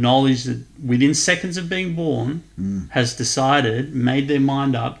on the knowledge that within seconds of being born, has decided, made their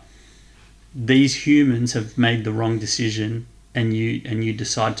mind up, these humans have made the wrong decision, and you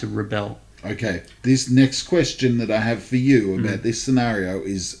decide to rebel. Okay. This next question that I have for you about this scenario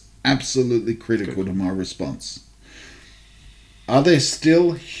is absolutely critical to my response. Are there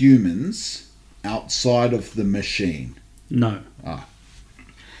still humans outside of the machine? No.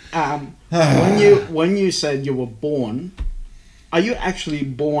 when you said you were born, are you actually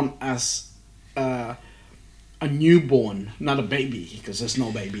born as a newborn, not a baby, because there's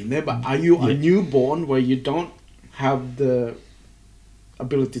no baby in there, but are you a newborn where you don't have the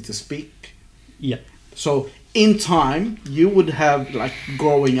ability to speak? Yeah. So in time, you would have, like,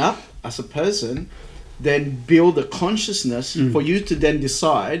 growing up as a person, then build a consciousness for you to then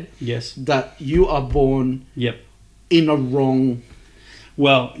decide Yes. that you are born Yep. in a wrong.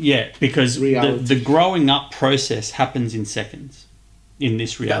 Well, yeah, because Reality. the growing up process happens in seconds in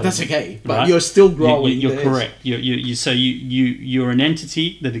this reality. That's okay, but right? you're still growing. You're There's- correct. You're an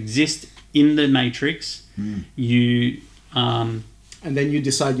entity that exists in the matrix. And then you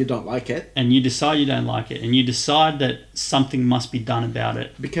decide you don't like it. And you decide you don't like it, and you decide that something must be done about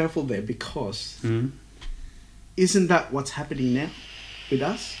it. Be careful there, because isn't that what's happening now with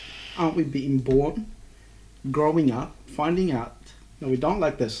us? Aren't we being born, growing up, finding out that we don't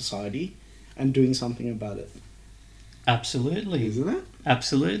like their society, and doing something about it? Absolutely. Isn't it?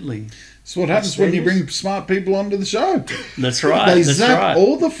 Absolutely. That's what happens when you bring smart people onto the show. That's right. They That's zap right.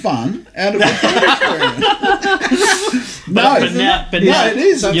 all the fun out of the thought experiment. But now, it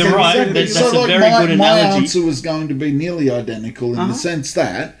is. You're Okay, right. exactly. That's So, a like, very good my analogy. answer was going to be nearly identical in the sense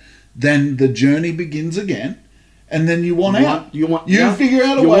that then the journey begins again, and then you want out. You figure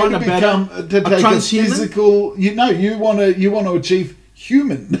out a way to become to take a transhuman? physical. You want to achieve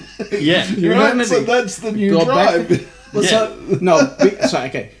human. Yeah. Right? So that's the new Go back drive. Well, so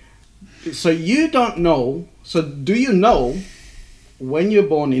okay. So you don't know. So do you know when you're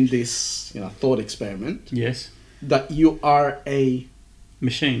born in this thought experiment, Yes. that you are a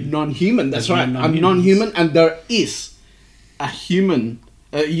Machine. non-human. That's There's right. no I'm non-humans. non-human, and there is a human.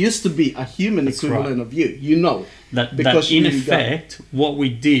 Used to be a human That's equivalent right. of you. You know. That Because in you effect, what we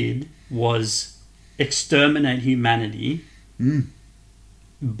did was exterminate humanity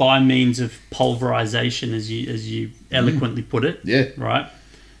by means of pulverization, as you eloquently put it. Yeah. Right.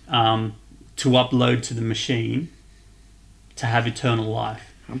 To upload to the machine to have eternal life.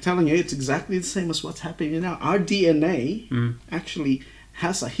 I'm telling you, it's exactly the same as what's happening now. Our DNA actually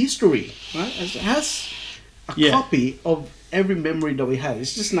has a history, right? It has a Yeah. copy of every memory that we have.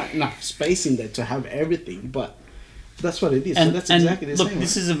 It's just not enough space in there to have everything, but that's what it is. So that's exactly the look, same.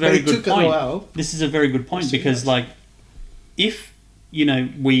 this right? is a But very it good took a point. while. This is a very good point Yes, because, yes. like, if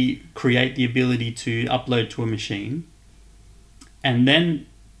we create the ability to upload to a machine, and then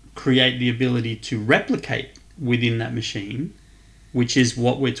create the ability to replicate within that machine, which is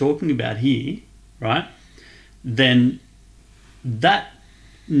what we're talking about here, right? Then that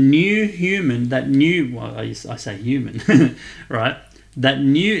new human, I say human, right? That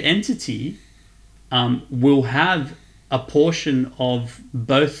new entity will have a portion of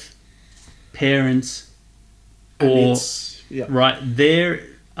both parents And or it's, yeah. right their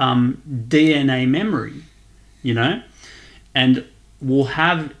DNA memory, and will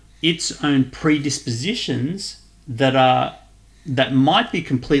have its own predispositions that might be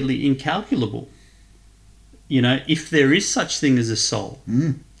completely incalculable. If there is such thing as a soul,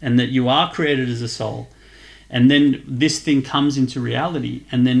 and that you are created as a soul, and then this thing comes into reality,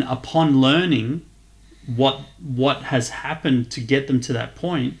 and then upon learning what has happened to get them to that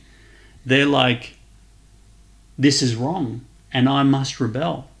point, they're like, this is wrong, and I must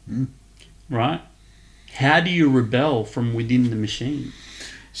rebel. Right? How do you rebel from within the machine?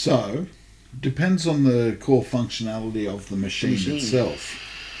 So, depends on the core functionality of the machine itself.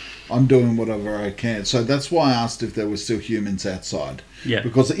 I'm doing whatever I can. So that's why I asked if there were still humans outside. Yeah.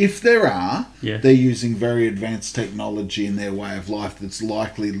 Because if there are, Yeah. they're using very advanced technology in their way of life that's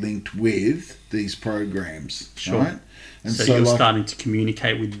likely linked with these programs. Sure. Right? And So you're like, starting to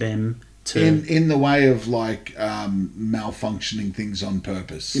communicate with them to... in the way of like malfunctioning things on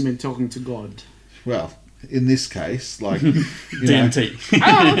purpose. You mean talking to God? Well, in this case, like you know,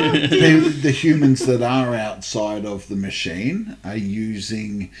 DMT. the humans that are outside of the machine are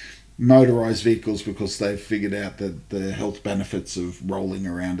using motorized vehicles because they've figured out that the health benefits of rolling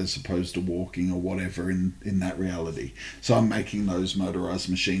around as opposed to walking or whatever in that reality. So I'm making those motorized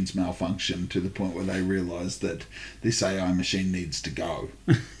machines malfunction to the point where they realize that this AI machine needs to go.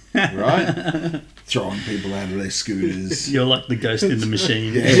 Right? Throwing people out of their scooters. You're like the ghost in the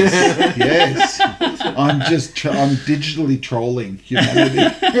machine. Yes. I'm digitally trolling humanity.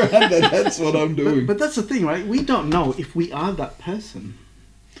 That's what I'm doing. But that's the thing, right? We don't know if we are that person.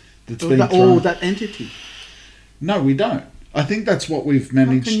 That's Or being that, thrown. or that entity. No, we don't. I think that's what we've How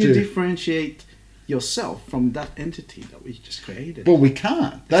managed can you to. differentiate yourself from that entity that we just created? Well, we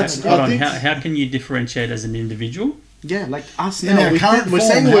can't. That's. Hold I on, think. how can you differentiate as an individual Yeah, like us In now. our current We're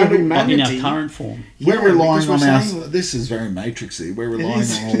form, saying how we're do- humanity. in our current form? We're Yeah, relying because on we're our. saying- This is very matrixy. We're relying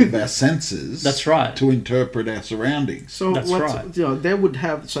is. on all of our senses. That's right. To interpret our surroundings. So That's what right. they would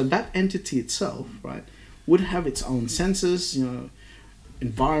have, so that entity itself, right, would have its own senses,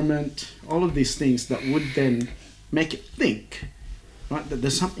 environment, all of these things that would then make it think, right, that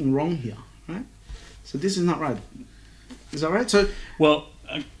there's something wrong here, right? So this is not right. Is that right? So Well,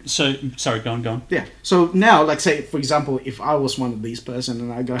 sorry, go on. yeah. So now, like say for example, if I was one of these person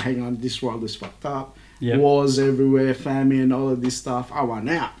and I go, hang on, this world is fucked up, Yep. wars everywhere, famine, all of this stuff, I want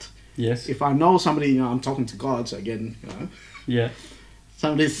out. Yes. If I know somebody, I'm talking to God, so again, Yeah.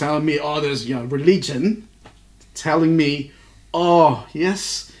 somebody's telling me, oh, there's religion telling me, oh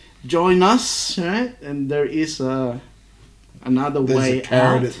yes, join us, right? And there is another There's way a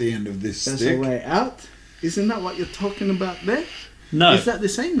carrot out. at the end of this There's stick. a way out. Isn't that what you're talking about there? No. Is that the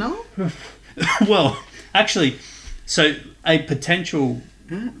same? No. Well, actually, so a potential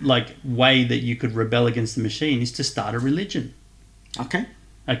way that you could rebel against the machine is to start a religion. Okay.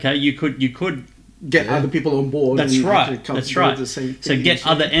 Okay, you could Get other people on board. That's and right. actually come That's to right. The same So thing. get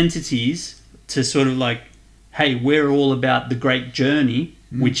other entities to sort of like, hey, we're all about the great journey,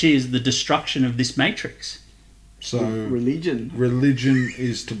 which is the destruction of this matrix. So religion. religion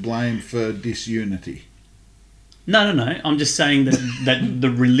is to blame for disunity. No. I'm just saying that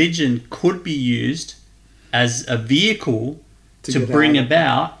the religion could be used as a vehicle to get bring out of-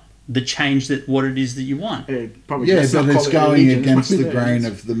 about the change that what it is that you want. Probably Yeah, let's but not it's call it going religion. against the Yeah, grain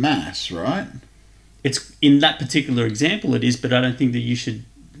it's- of the mass, right? It's in that particular example it is, but I don't think that you should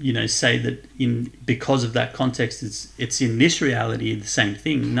say that because of that context, it's in this reality the same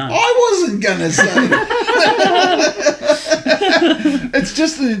thing. No, I wasn't gonna say that. It's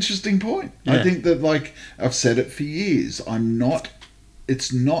just an interesting point. Yeah. I think that, like I've said it for years,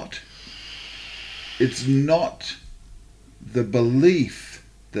 it's not the belief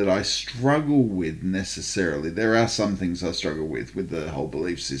that I struggle with necessarily. There are some things I struggle with the whole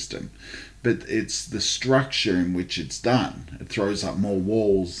belief system, but it's the structure in which it's done. It throws up more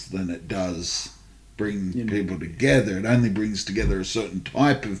walls than it does bring people together. It only brings together a certain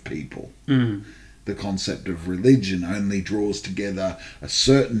type of people. The concept of religion only draws together a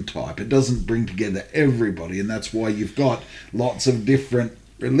certain type. It doesn't bring together everybody, and that's why you've got lots of different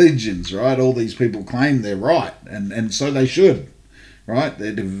religions, right? All these people claim they're right, and so they should, right?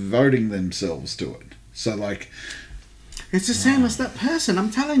 They're devoting themselves to it. So, like... It's the same as that person,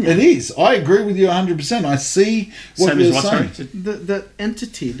 I'm telling you. It is. I agree with you 100%. I see what you're saying. The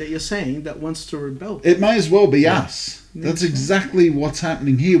entity that you're saying that wants to rebel. It may as well be us. That's exactly what's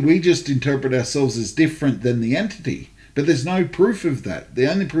happening here. We just interpret ourselves as different than the entity. But there's no proof of that. The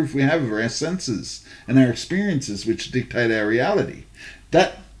only proof we have are our senses and our experiences, which dictate our reality.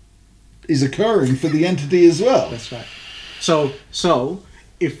 That is occurring for the entity as well. That's right. So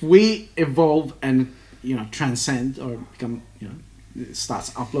if we evolve and transcend or become, it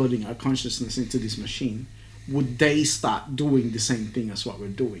starts uploading our consciousness into this machine, would they start doing the same thing as what we're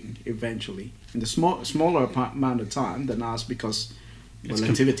doing eventually in the smaller amount of time than us, because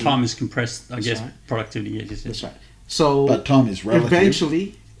relativity. Time is compressed, I guess. Right. Productivity, yes. That's right. So, but time is relative.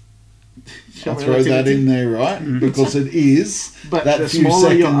 Eventually, I'll throw that in there, right? Because it is. But that the few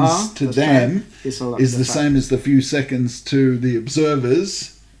smaller you seconds are, to them is the fact. same as the few seconds to the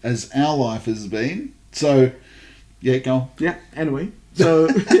observers as our life has been. So, yeah, go on. Yeah, anyway. So,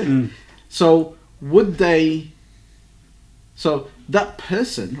 so would they... So, that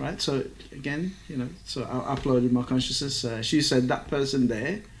person, right? So, again, so I uploaded my consciousness. She said that person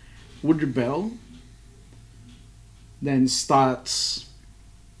there would rebel, then starts...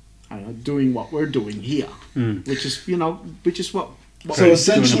 doing what we're doing here, which is what. So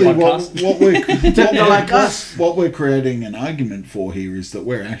essentially, what we're creating an argument for here is that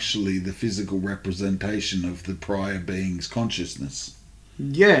we're actually the physical representation of the prior being's consciousness.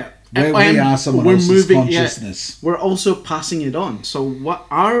 Yeah, we are someone else's consciousness. Yeah, we're also passing it on. So what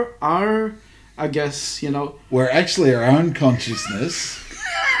our I guess we're actually our own consciousness.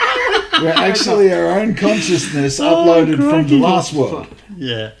 We're actually our own consciousness uploaded from the last world.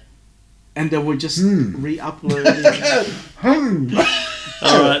 Yeah. And then we're just re-uploading.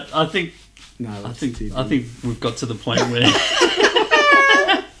 All right, I think I think we've got to the point where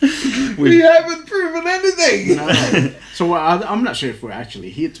we haven't proven anything. No. So I'm not sure if we're actually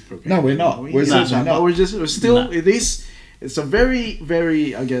here to prove. No, we're not. We're certainly not. We're still. No. It's a very,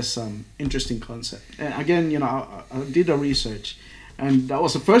 very, I guess, interesting concept. And again, I did a research. And that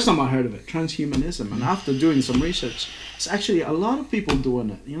was the first time I heard of it, Trans-humanism. And after doing some research, it's actually a lot of people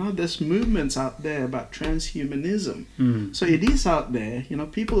doing it. There's movements out there about trans-humanism. So it is out there.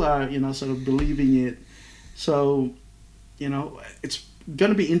 People are, sort of believing it. So, it's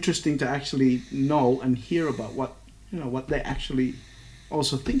going to be interesting to actually know and hear about what they actually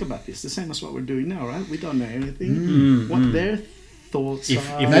also think about this. The same as what we're doing now, right? We don't know anything. What their thoughts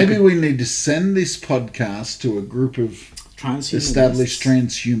are. Maybe we need to send this podcast to a group of established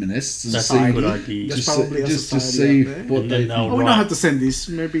transhumanists and that's a good idea. Just to see what they think. We don't have to send this.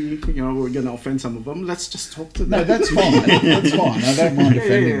 Maybe we're going to offend some of them. Let's just talk to them. No, that's fine. That's fine. I don't mind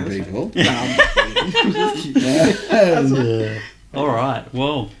offending people. All right.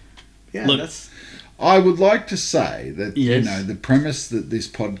 Well, look, I would like to say that yes. The premise that this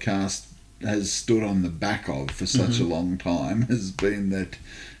podcast has stood on the back of for such a long time has been that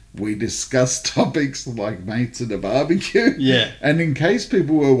we discuss topics like mates at a barbecue. Yeah. And in case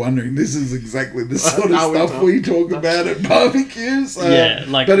people were wondering, this is exactly the sort of stuff we talk about at barbecues.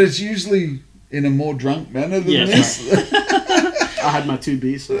 But it's usually in a more drunk manner than this. I had my 2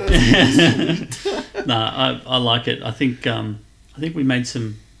 Bs. No, I like it. I think we made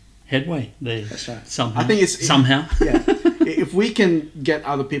some headway there. That's right. Somehow. I think somehow. Yeah. If we can get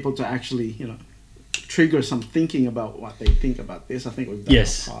other people to actually, trigger some thinking about what they think about this, I think we've done our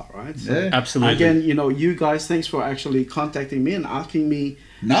part, right? So absolutely. Again, you guys, thanks for actually contacting me and asking me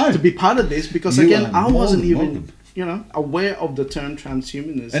to be part of this, because again, I wasn't even aware of the term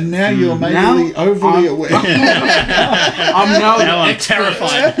transhumanism. And now you're maybe overly aware. I'm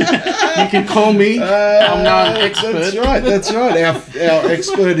terrified. You can call me. I'm now an expert. That's right. Our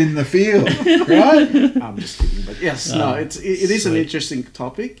expert in the field, right? I'm just kidding, but yes, it is an interesting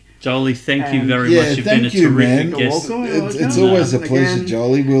topic. Jolie, thank you And- very much. You've been a thank you, terrific man. guest. You're welcome. It's always a pleasure, Again.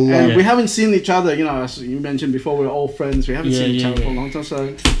 Jolie. We'll And we haven't seen each other, you know, as you mentioned before, we're all friends. We haven't Yeah, seen each yeah, other for a yeah. long time,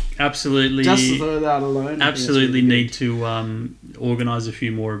 so Absolutely. just for that alone. I think it's Absolutely really need to organise a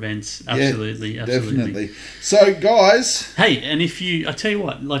few more events. Absolutely, absolutely. definitely. So, guys, Hey, and I tell you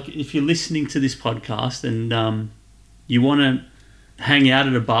what, like if you're listening to this podcast and you want to hang out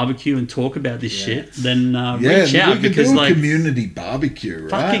at a barbecue and talk about this shit, then reach out we could because do a like community barbecue,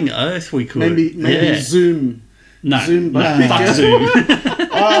 right? fucking oath we could. good. Maybe yeah. Zoom. No, Zoom no, barbecue. fuck Zoom.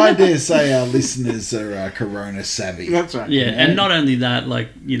 I dare say our listeners are Corona savvy. That's right. Yeah, and not only that, like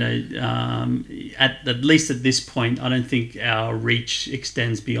you know, at least at this point, I don't think our reach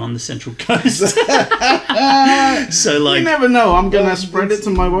extends beyond the Central Coast. So You like, never know. I'm gonna spread it to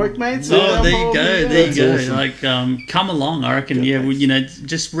my workmates. oh, there you go, there you go. awesome. Like, come along. I reckon. Yeah, well, you know,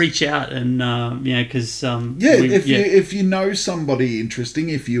 just reach out and because If you know somebody interesting,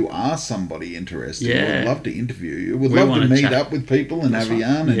 if you are somebody interesting, Yeah. we'd love to interview you. We'd We love to wanna meet chat. up with people and That's have a right.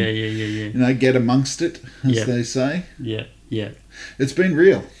 yarn and yeah, you know, get amongst it, as Yeah. they say. yeah. It's been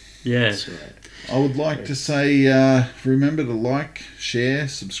real. That's right. I would like to say, remember to like, share,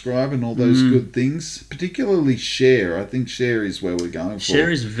 subscribe, and all those good things. Particularly share. I think share is where we're going for. Share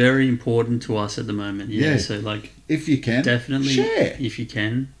is very important to us at the moment. Yeah, Yeah. so like if you can. definitely share. if you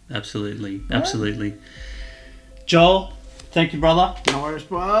can. Absolutely, absolutely. Joel, thank you, brother. No worries,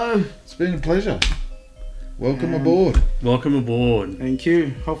 bro. It's been a pleasure. Welcome aboard. Welcome aboard. Thank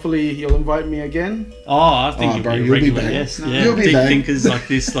you. Hopefully you'll invite me again. Oh, I think Oh, you'll bro, be a you'll be regular back. guest. No. Yeah, You'll be big back. thinkers like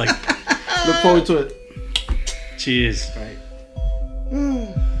this. Like, Look forward to it. cheers. Right.